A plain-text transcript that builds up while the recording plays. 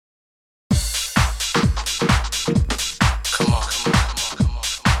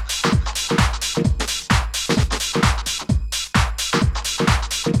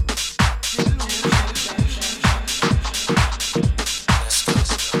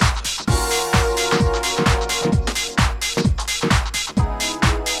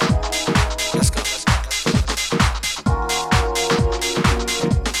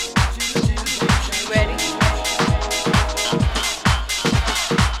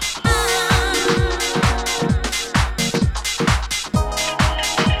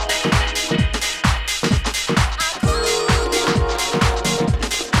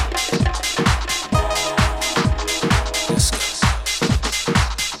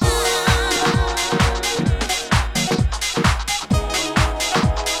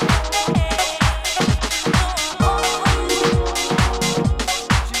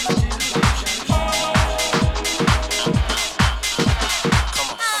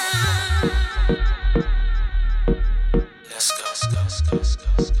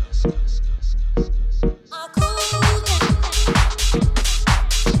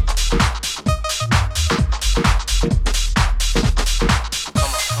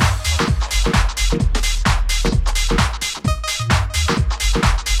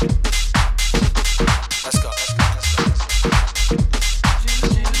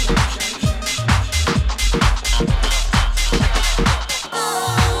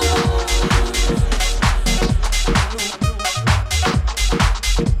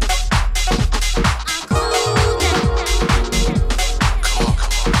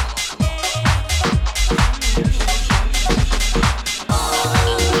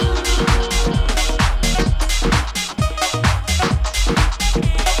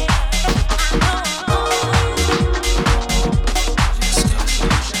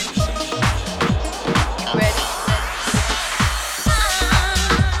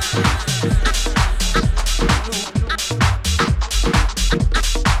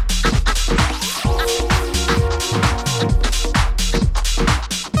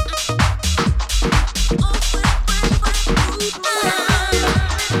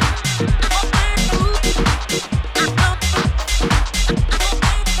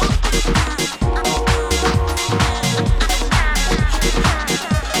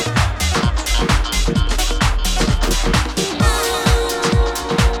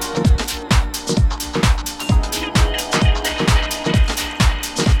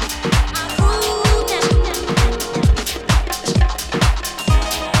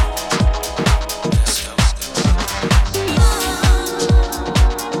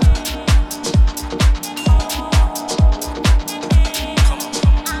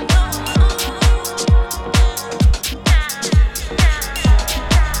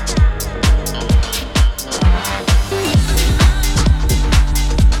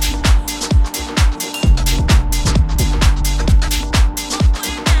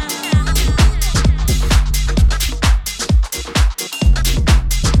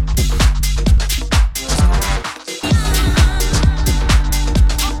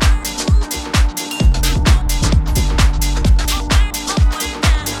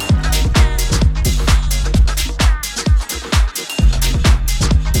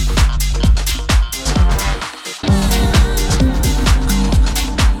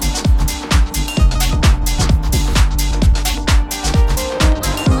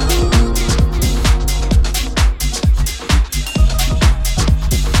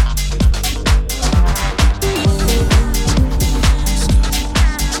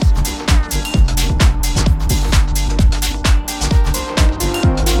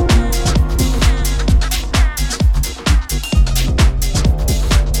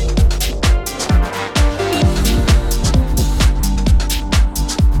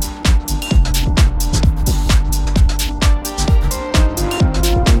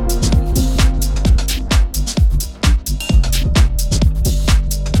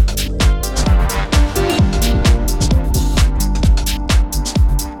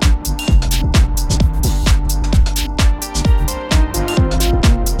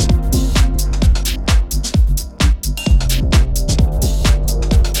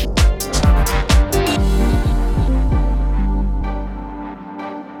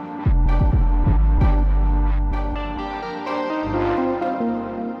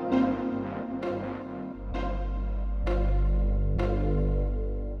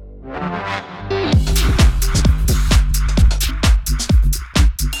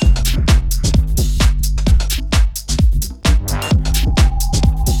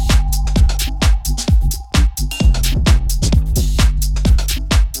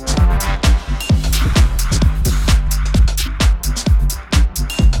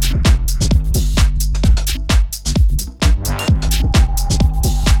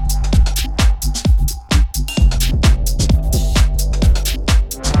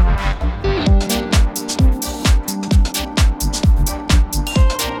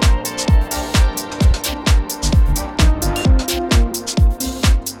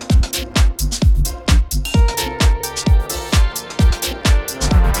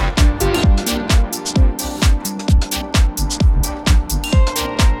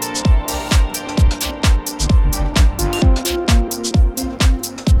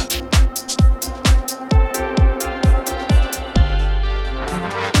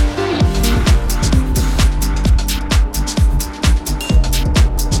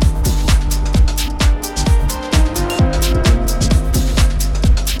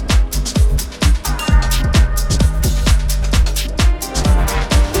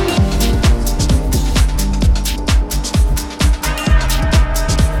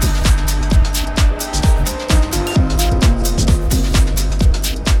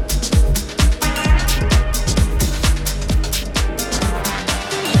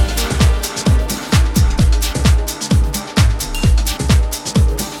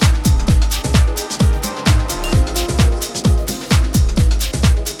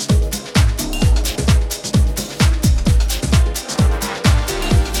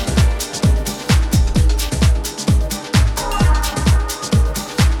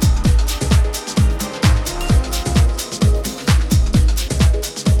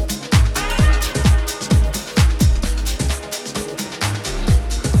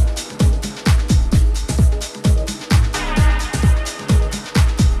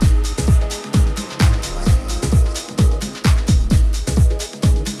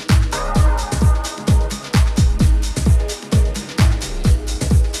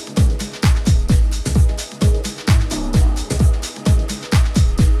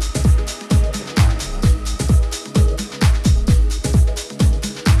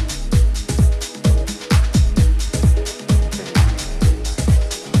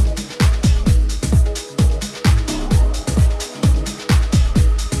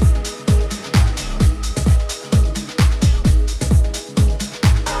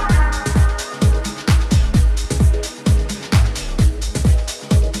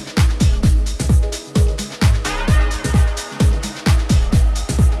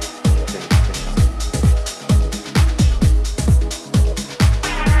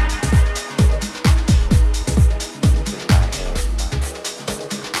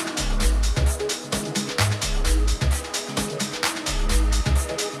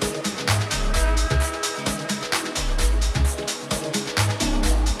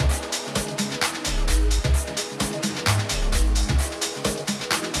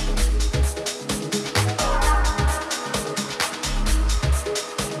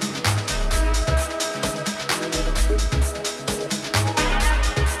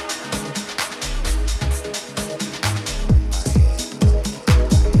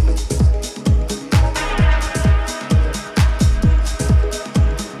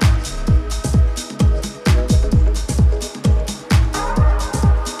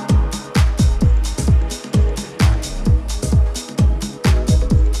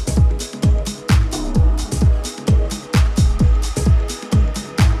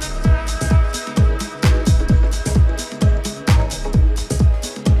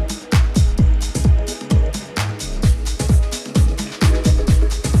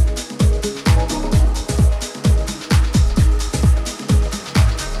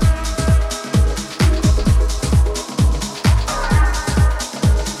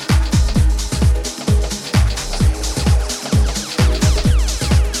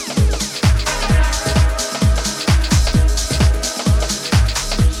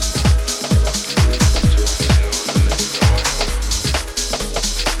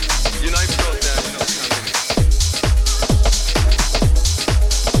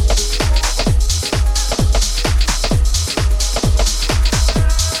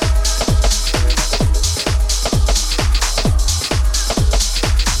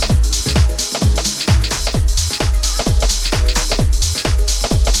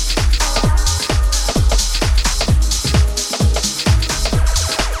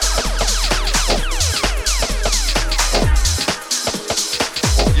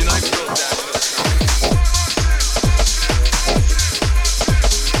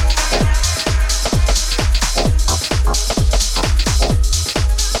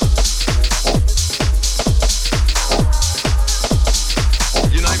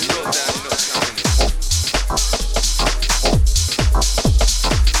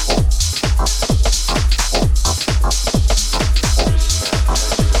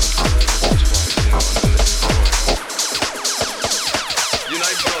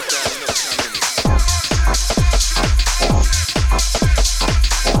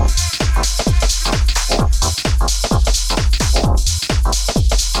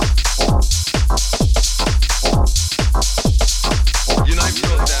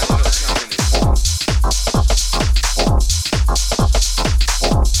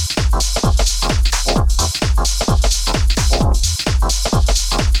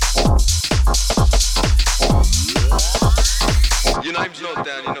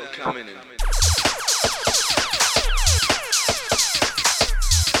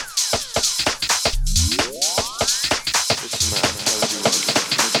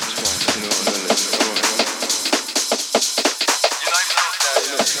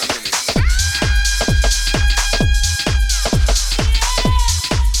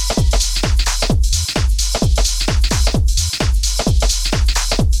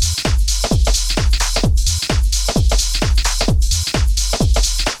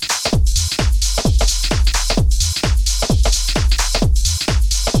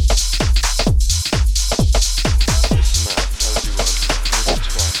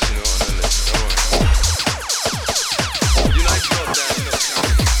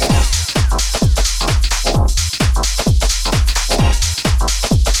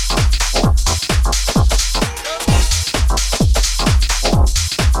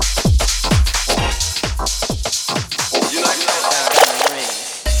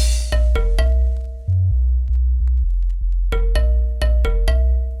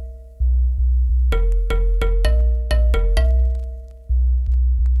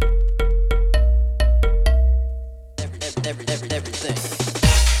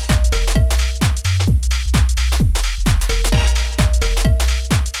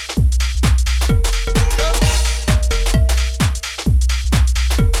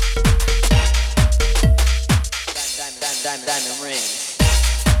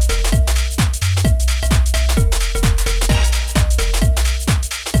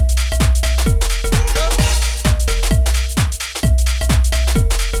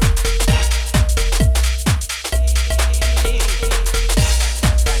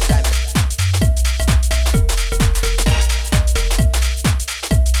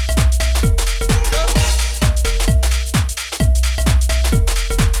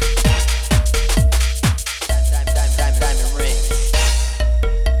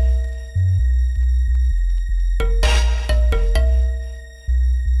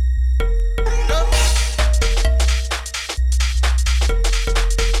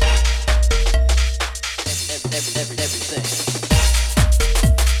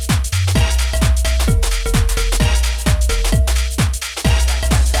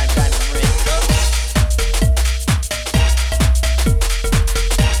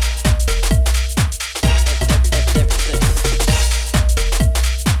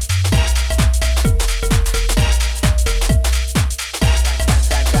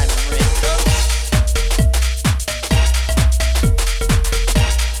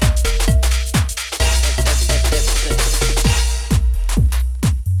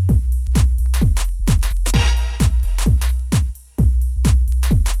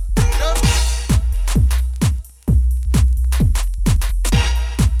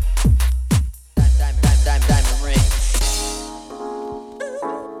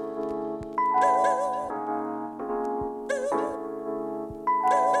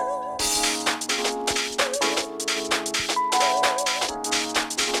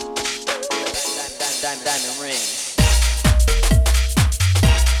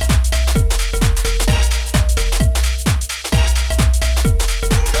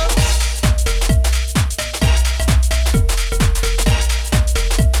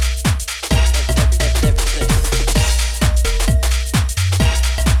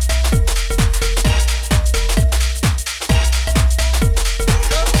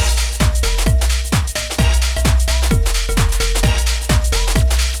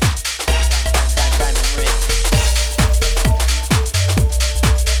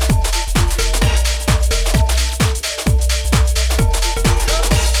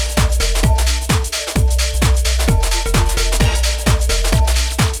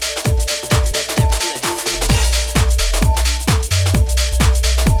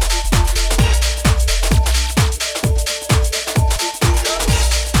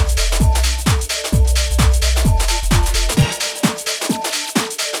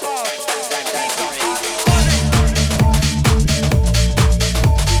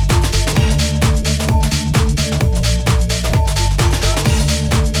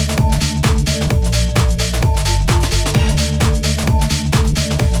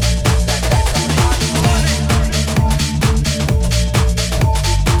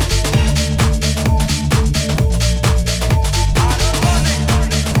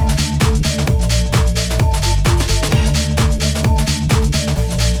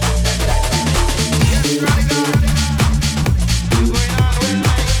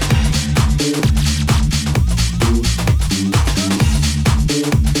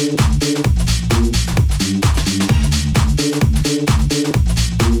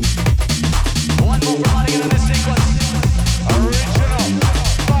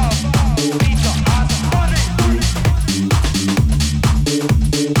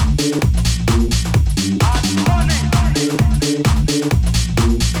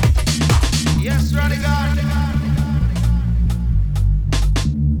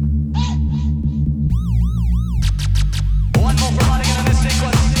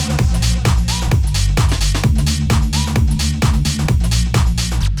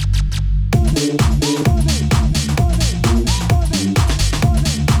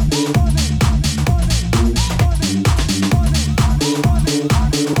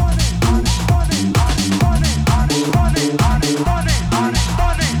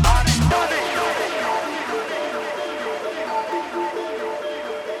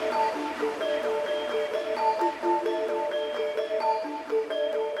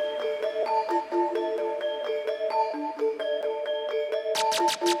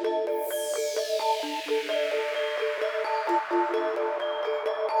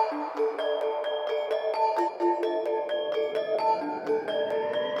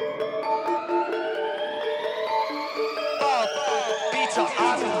Beats are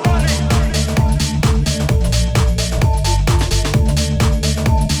hot.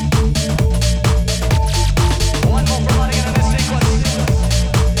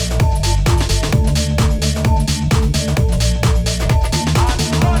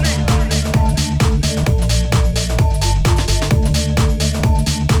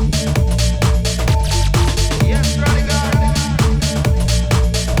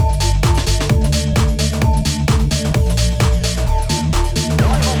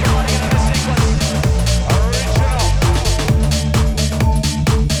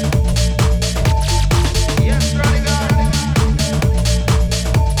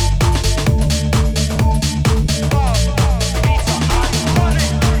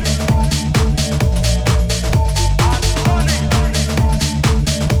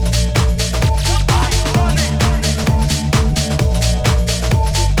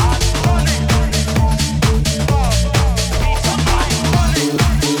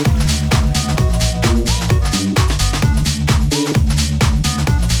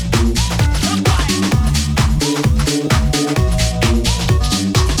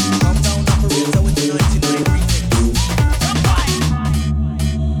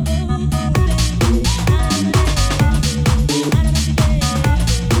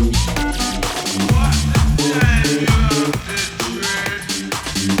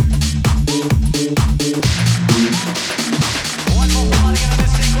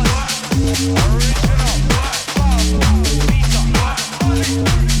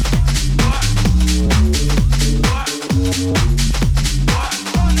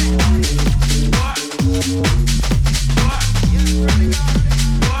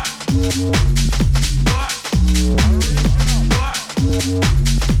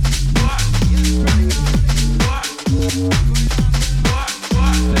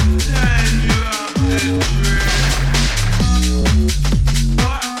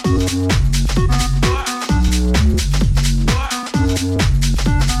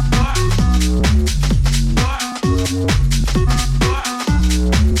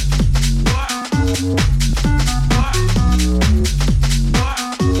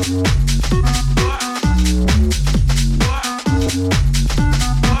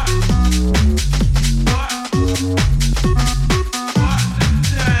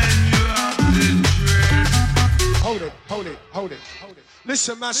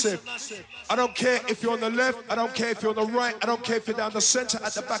 Listen, massive. I don't care if you're on the left, I don't care if you're on the right, I don't care if you're down the center,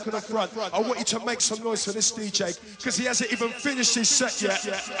 at the back or the front. I want you to make some noise for this DJ, because he hasn't even finished his set yet.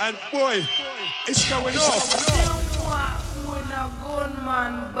 And boy, it's going off. When a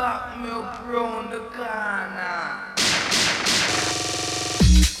gunman back me up round the corner.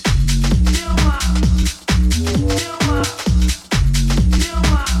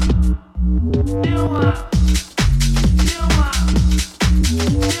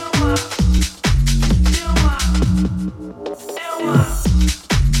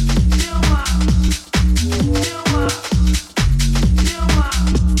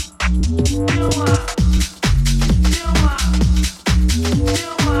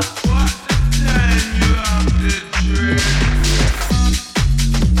 What the time you have to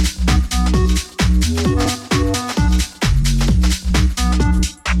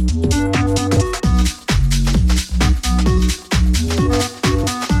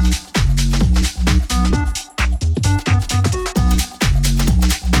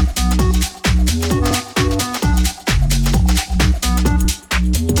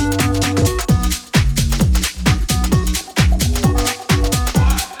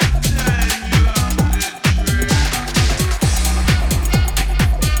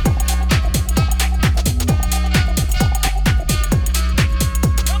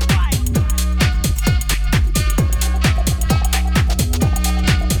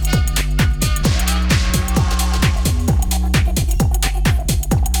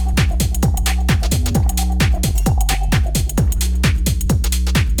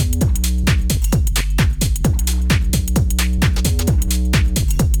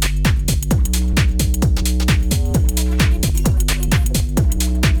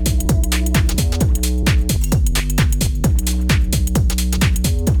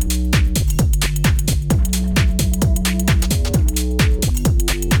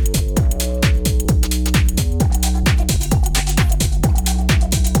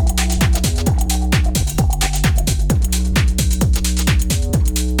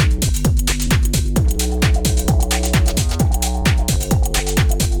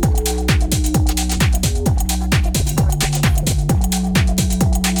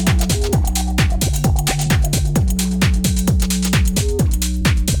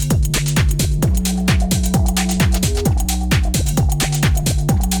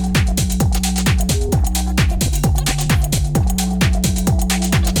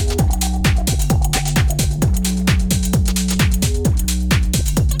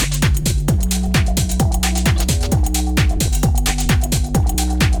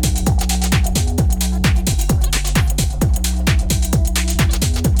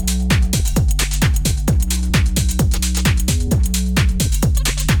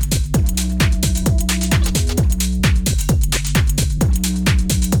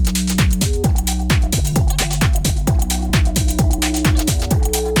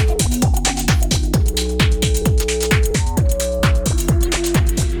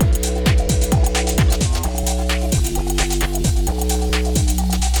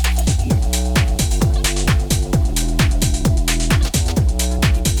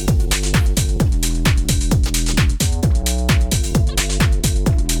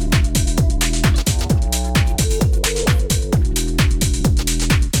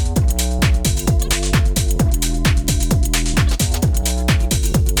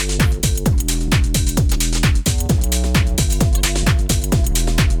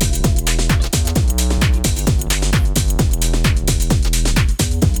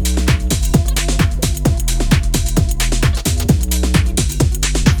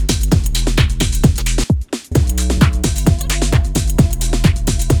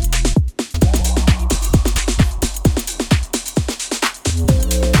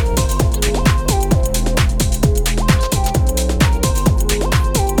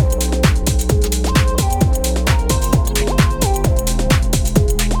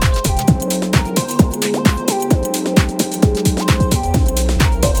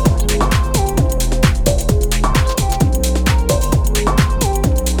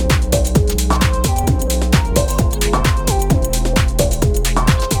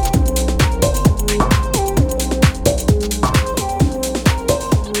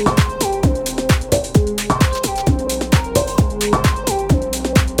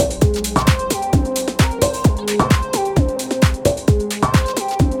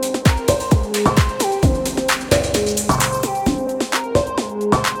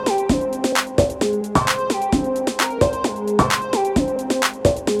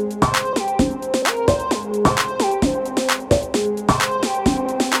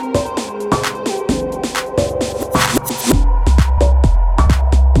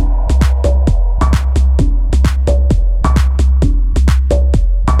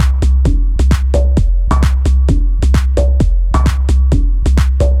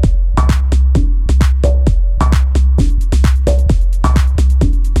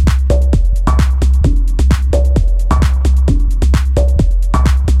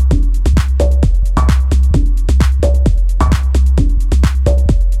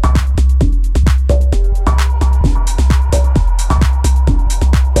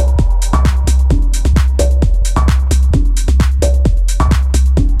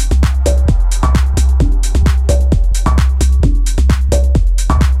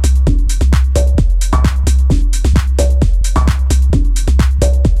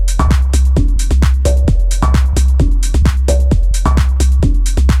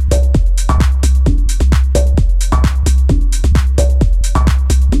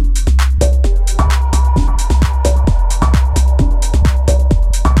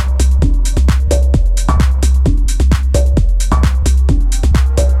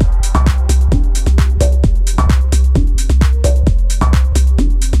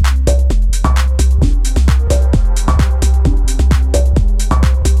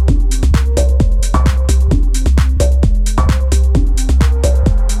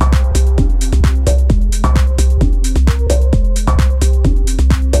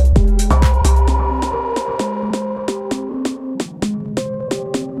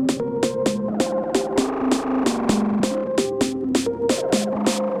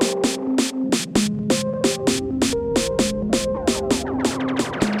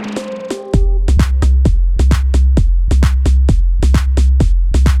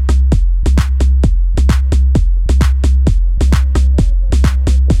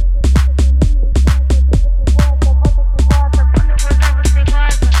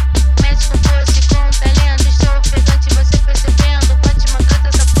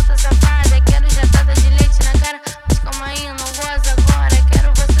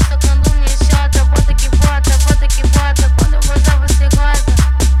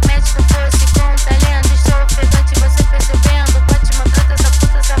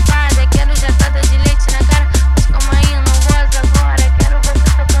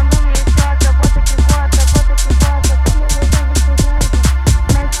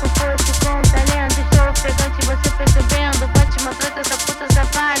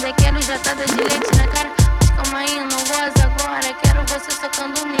safada, quero jatada de leite na cara. Mas calma aí, não goza agora. Quero você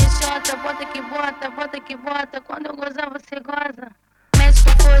socando minha xota. Bota que bota, bota que bota. Quando eu gozar, você goza. Médico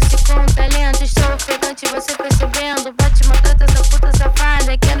fosse com talento, estou ofegante, você percebendo. Bate uma trata, essa puta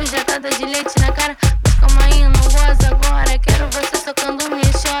safada. Quero jatada de leite na cara. Mas calma aí, não goza agora. Quero você socando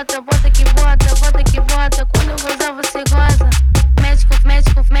minha xota. Bota que bota, bota que bota. Quando eu gozar, você goza. Médico,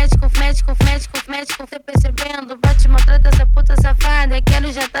 médico, médico, médico, médico, médico, você percebendo. Bate uma trata, essa puta safada.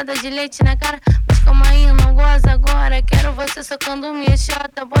 Quero jatada de leite na cara. Mas calma aí, não goza agora. Quero você socando minha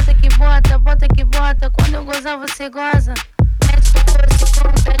xota. Bota que bota, bota que bota. Quando eu gozar, você goza. Médico fosse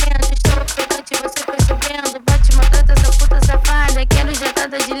com talento, estou ofegante, você percebendo. Bate uma trata, essa puta safada. Quero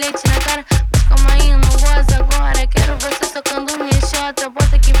jatada de leite na cara. Mas calma aí, não goza agora. Quero você socando minha xota.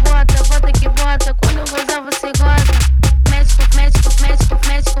 Bota que bota, bota que bota. Quando eu gozar, você goza. Médico, médico, médico,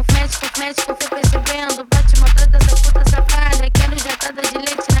 médico, médico, médico, você percebendo. Bate uma trata, essa puta safada. Quero jatada de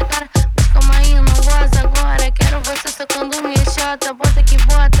leite na cara. Mas calma aí, não goza agora. Quero você socando minha xota. Bota que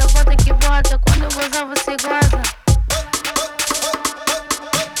bota, bota que bota. Quando eu gozar, você goza.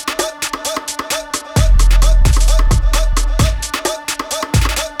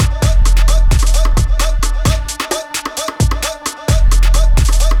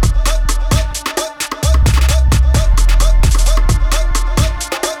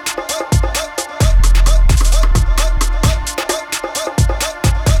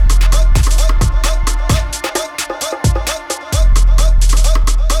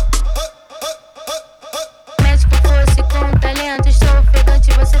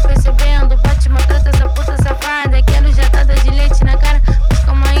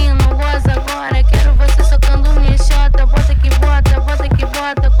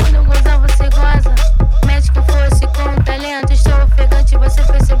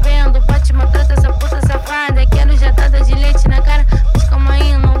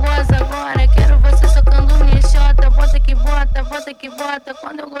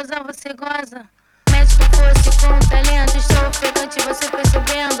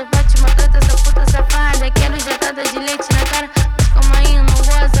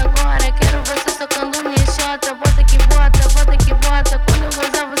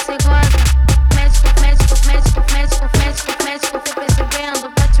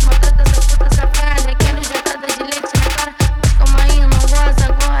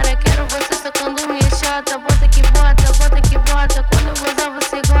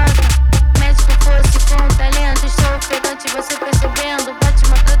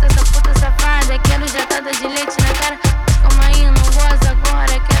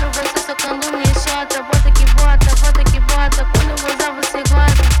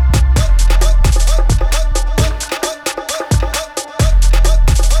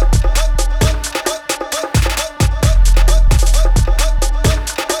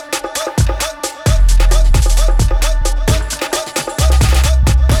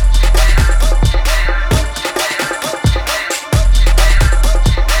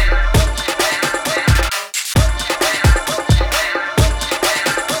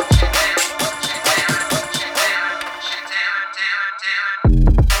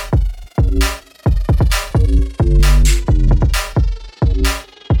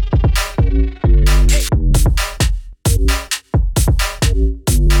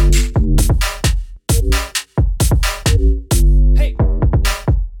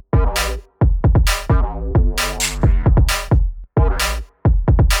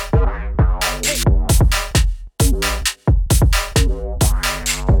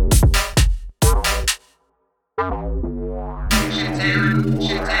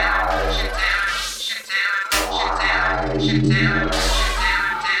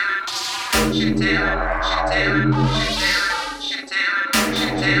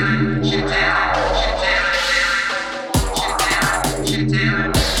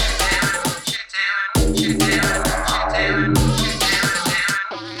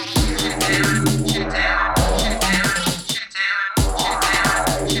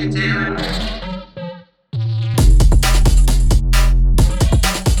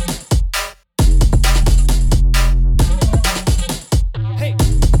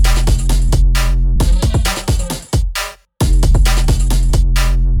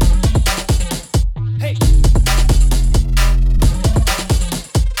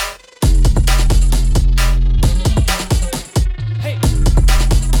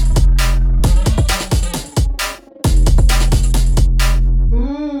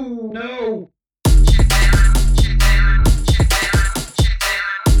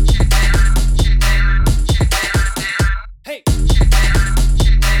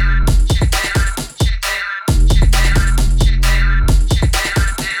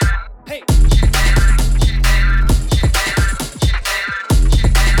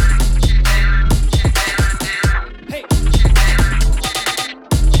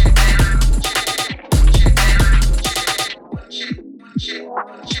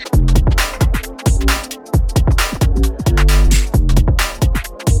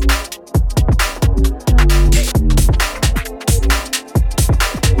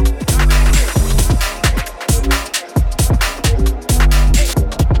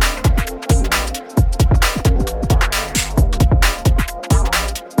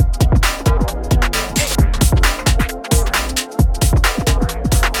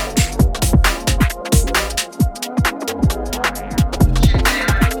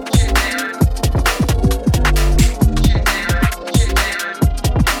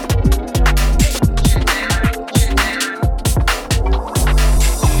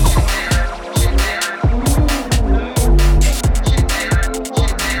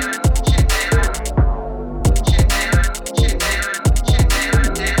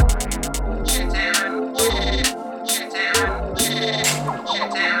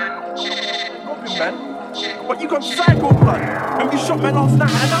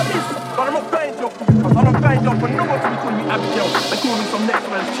 now this, but I'm not playing job for you, cuz I'm not playing job for no one to be calling me Abigail and calling me some next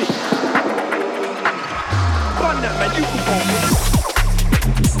man's chick. Run that, man, you can go.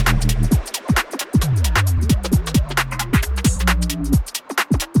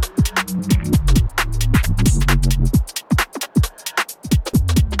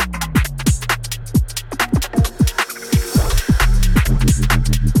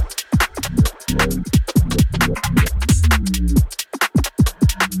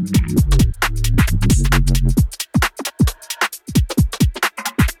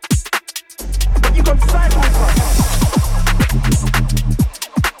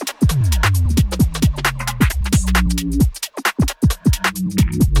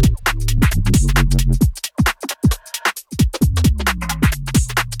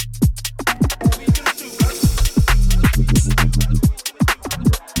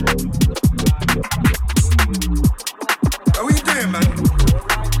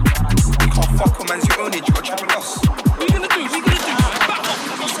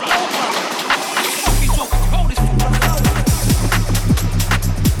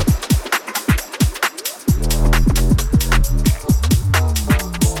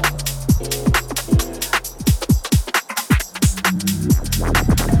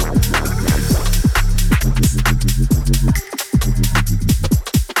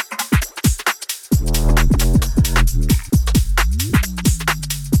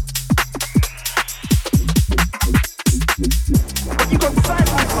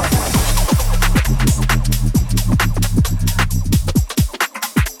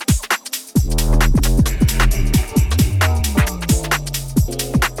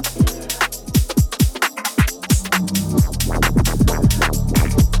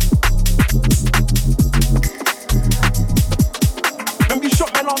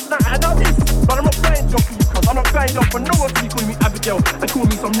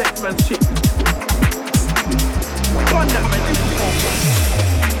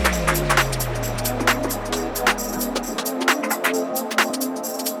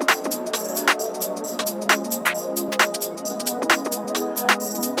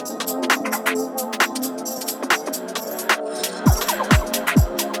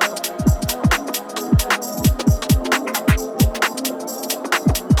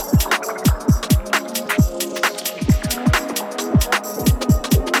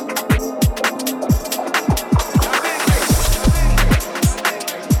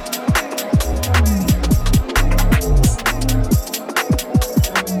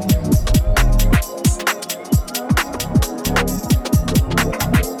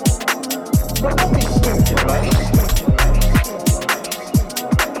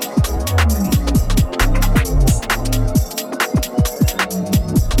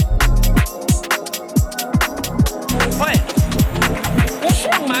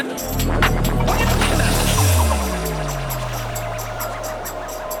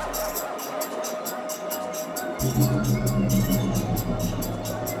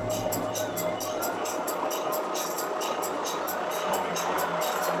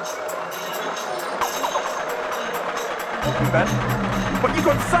 But you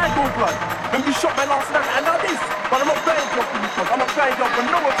got cycle blood. When you shot my last night, and now this. But I'm not playing job for you, cuz I'm not playing job for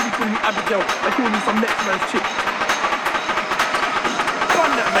no one to be calling me Abigail and calling me some next man's chick.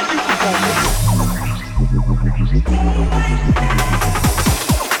 Run that, man, you can go.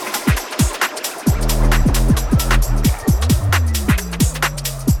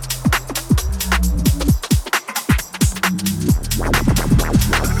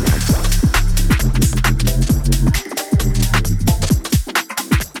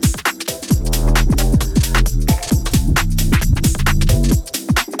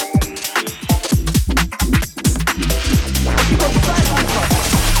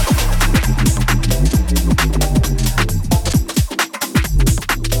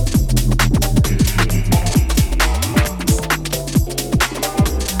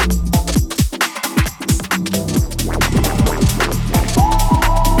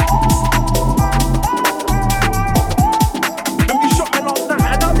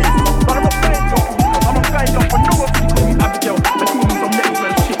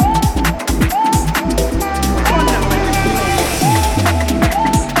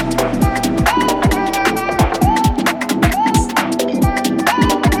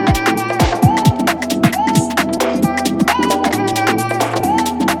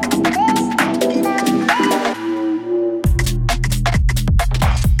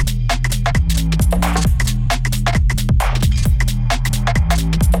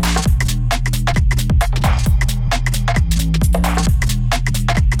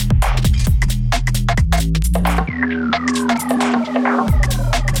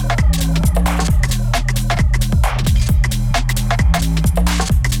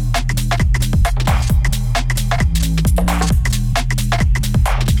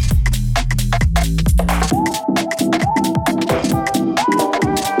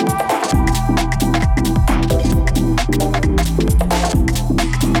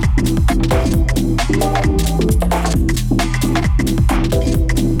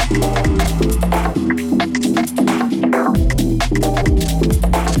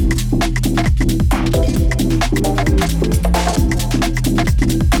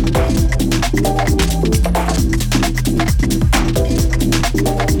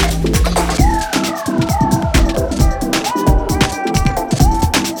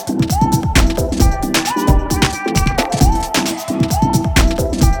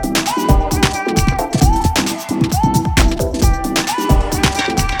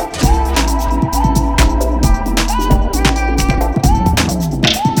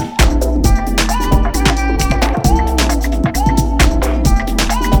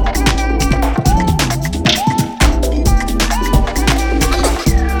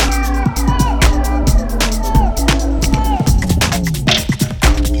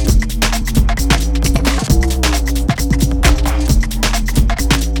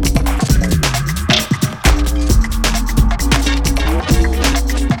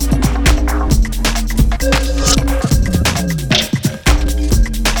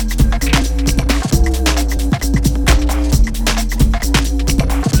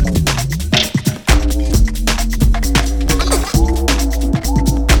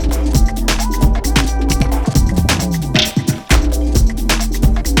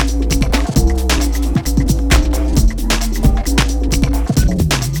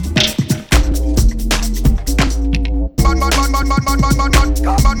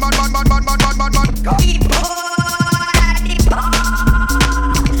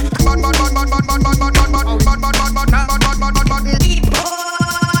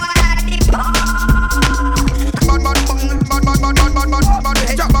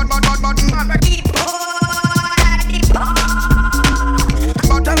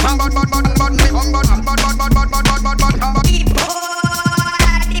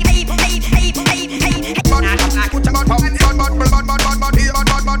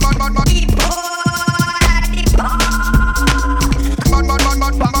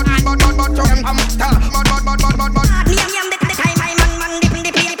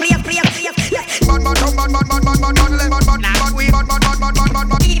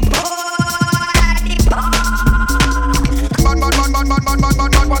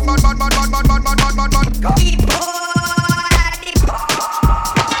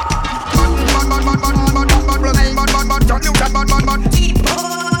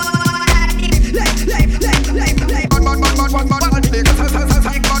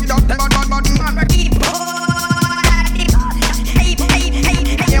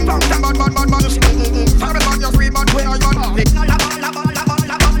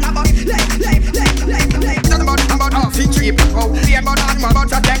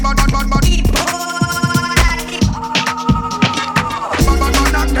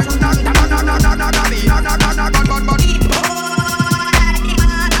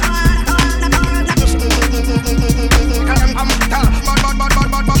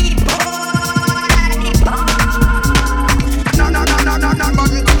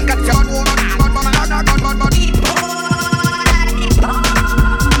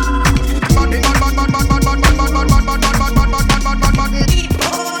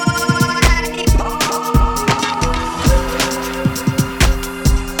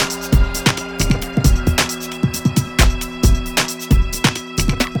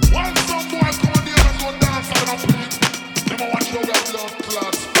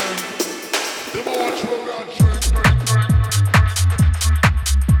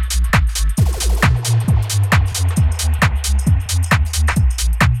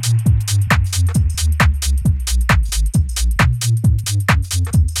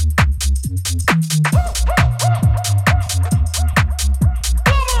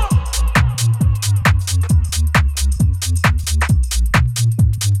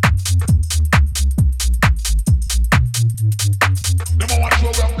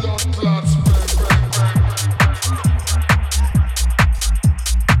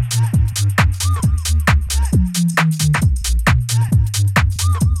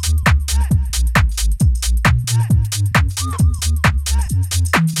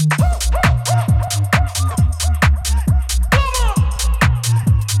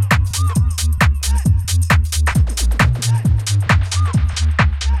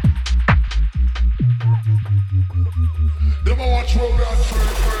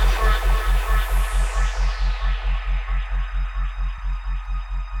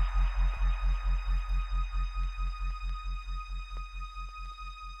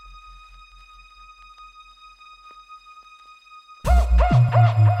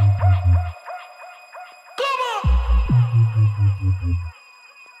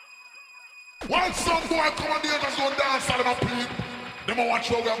 While some boy come on the others go dance all them a peep. Them a watch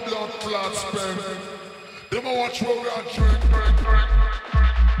how we have blood clot spend. Them a watch how we are drink.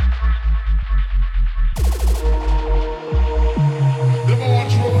 Them a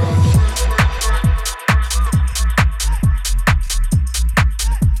watch how we are drink.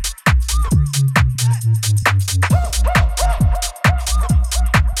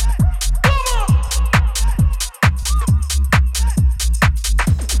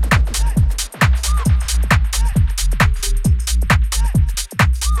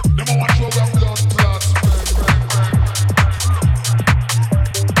 Them a watch how we have blood clot spend.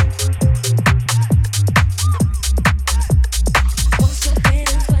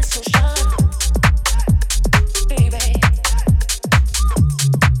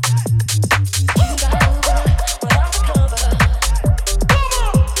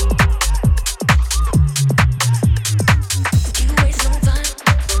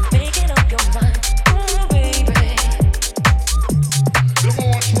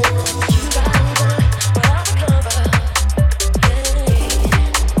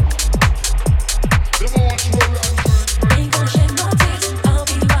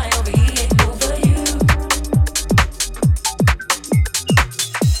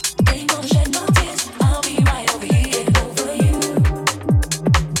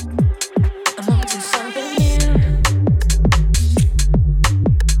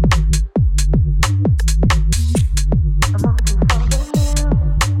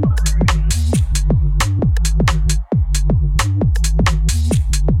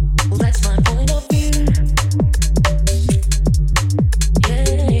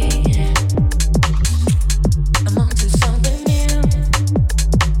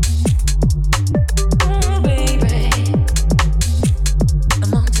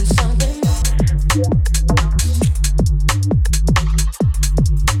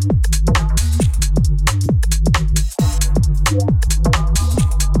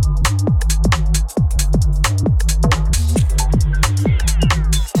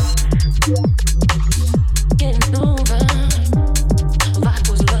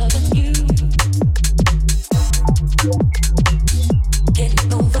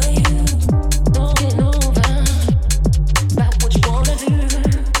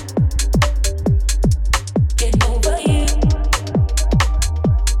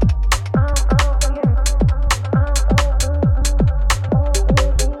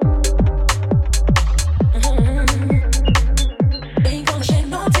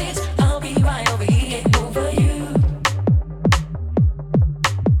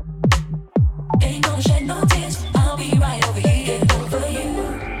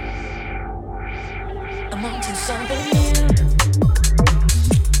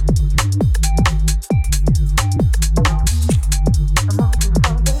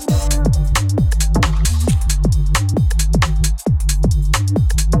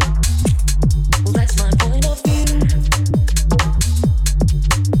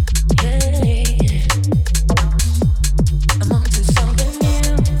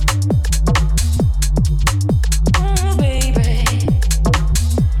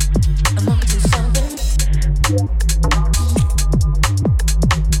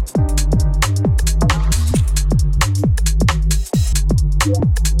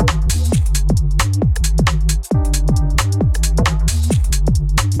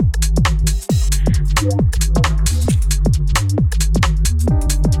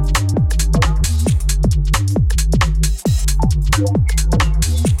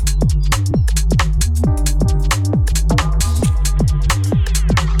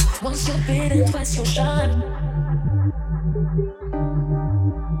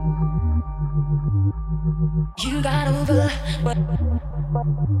 You got over,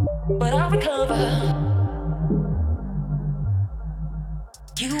 but I'll recover.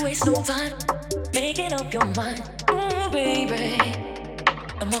 You waste no time making up your mind. Oh, baby,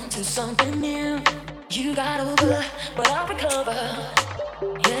 I'm on to something new. You got over, but I'll recover.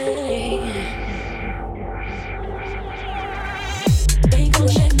 Yeah. Ain't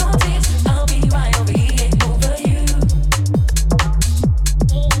gonna shed no tears. I'll be right over here over you.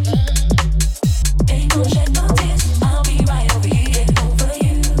 Ain't gonna shed no tears. I'll be right over here over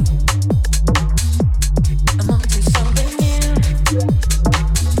you. I'm on to something new.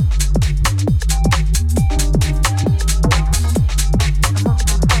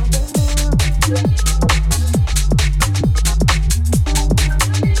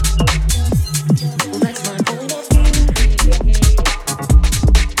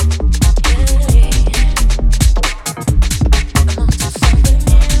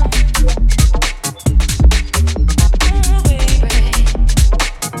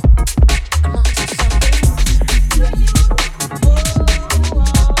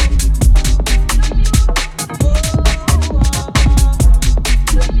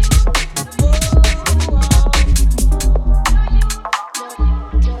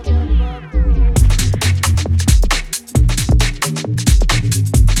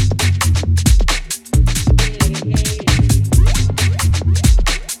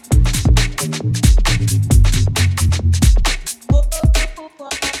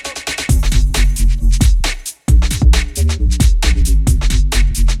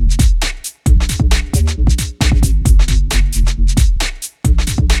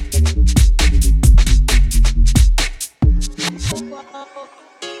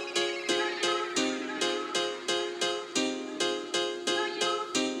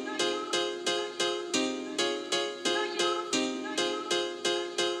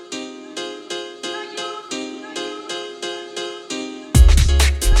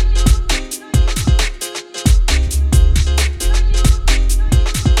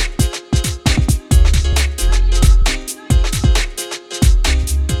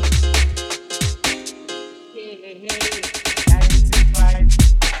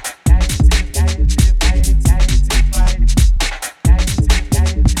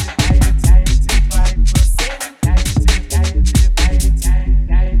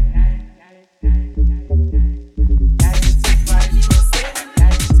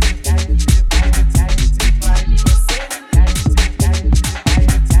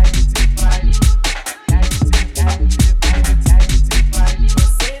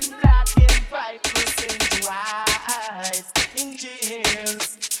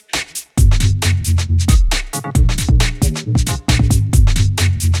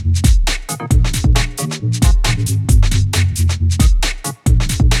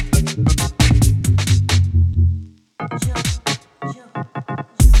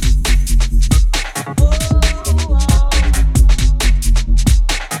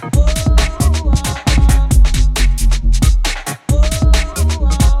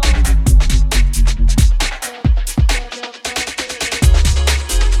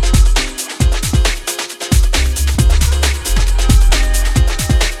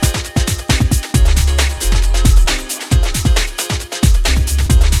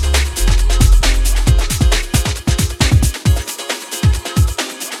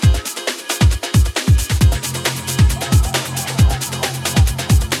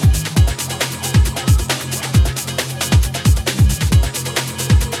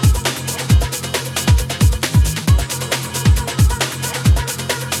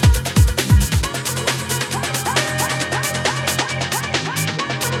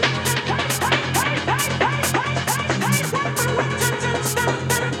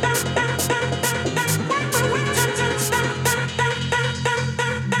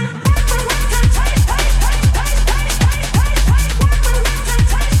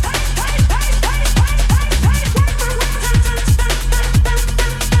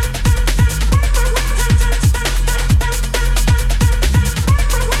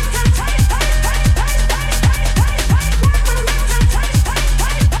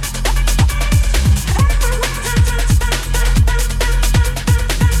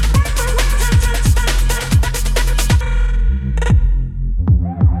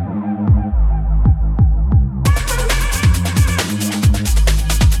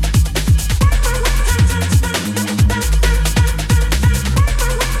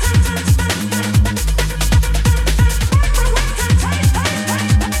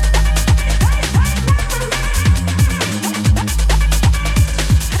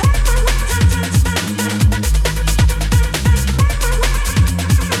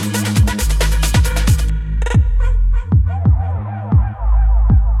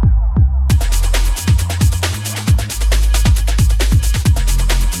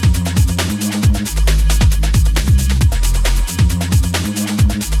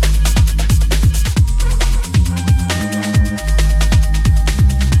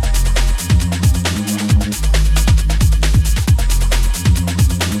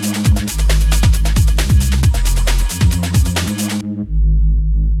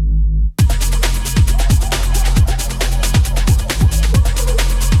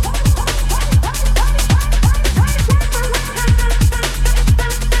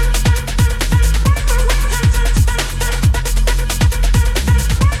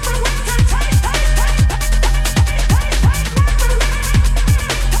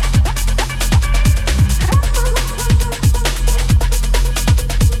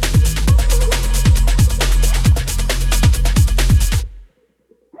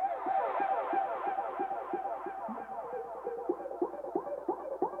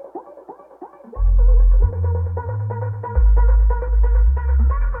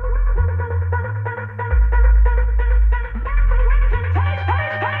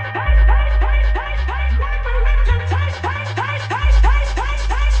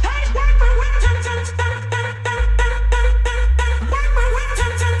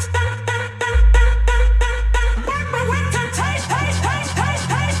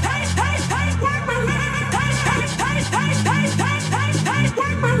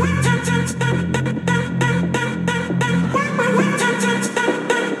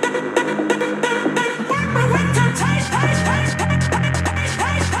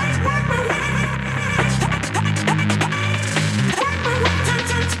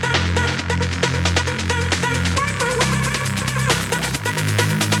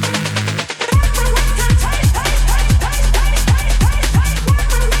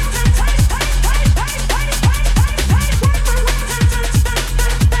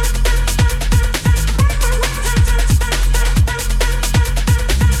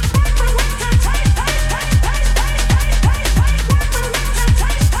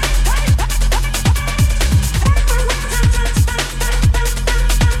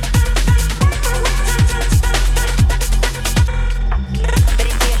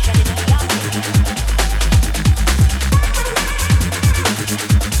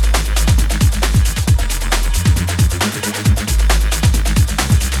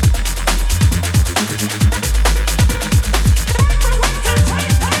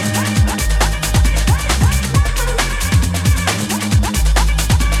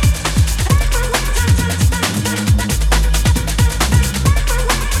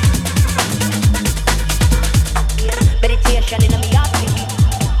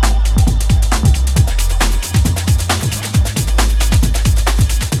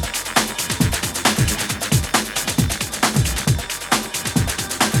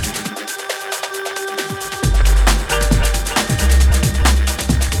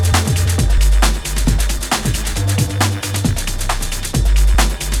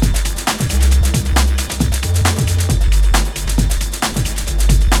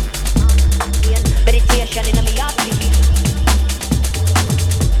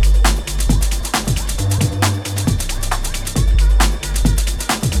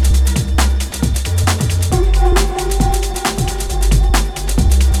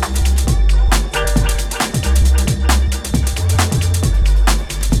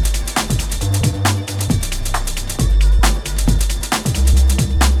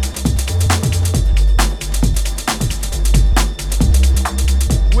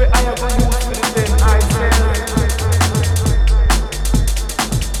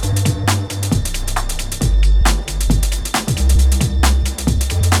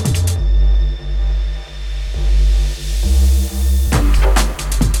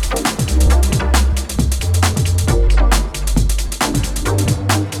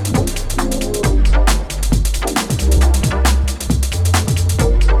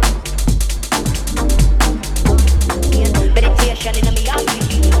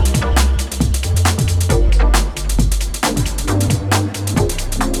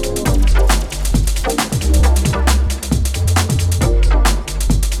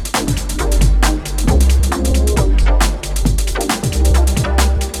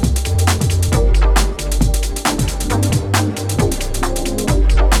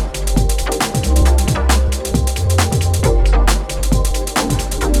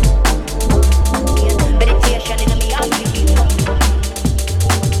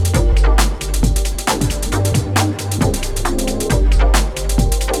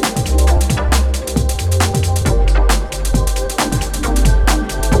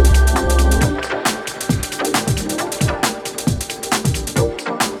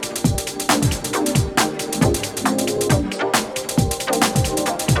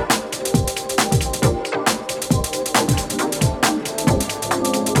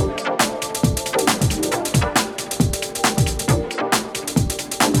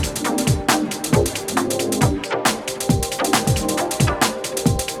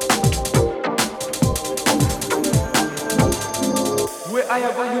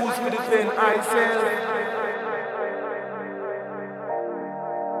 go use for the thing I sell.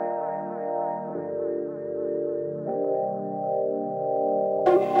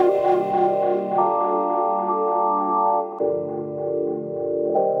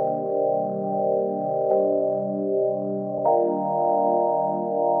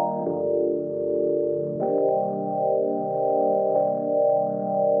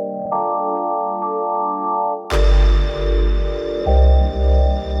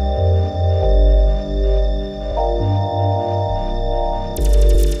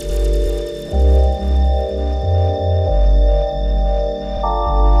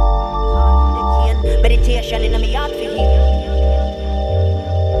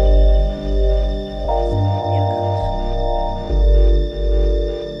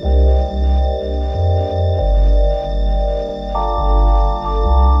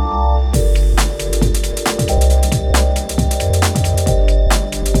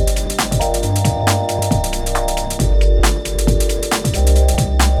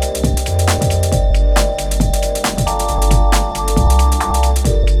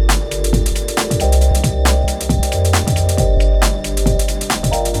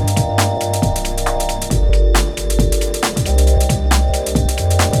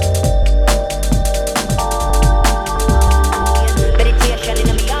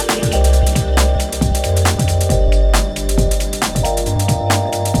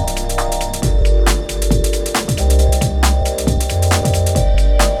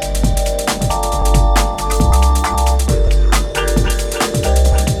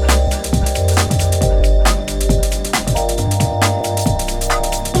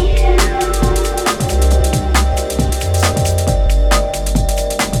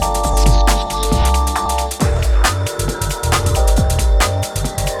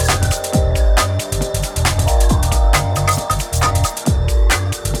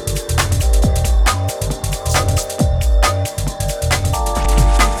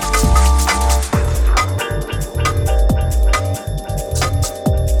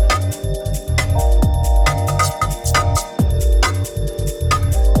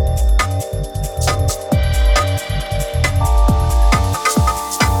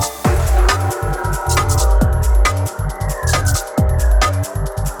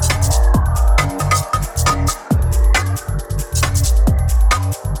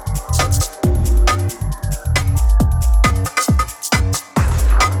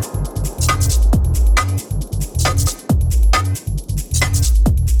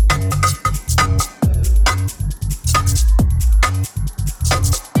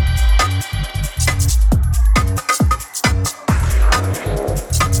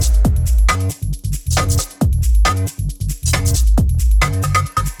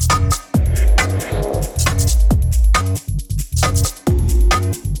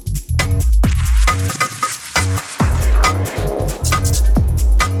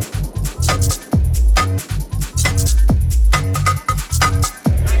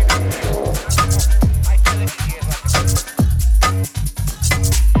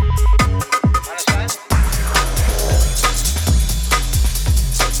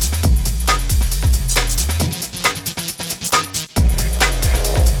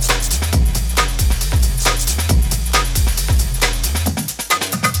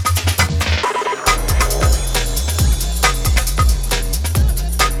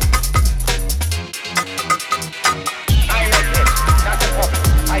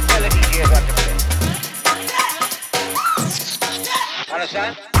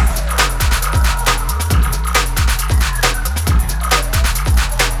 Understand?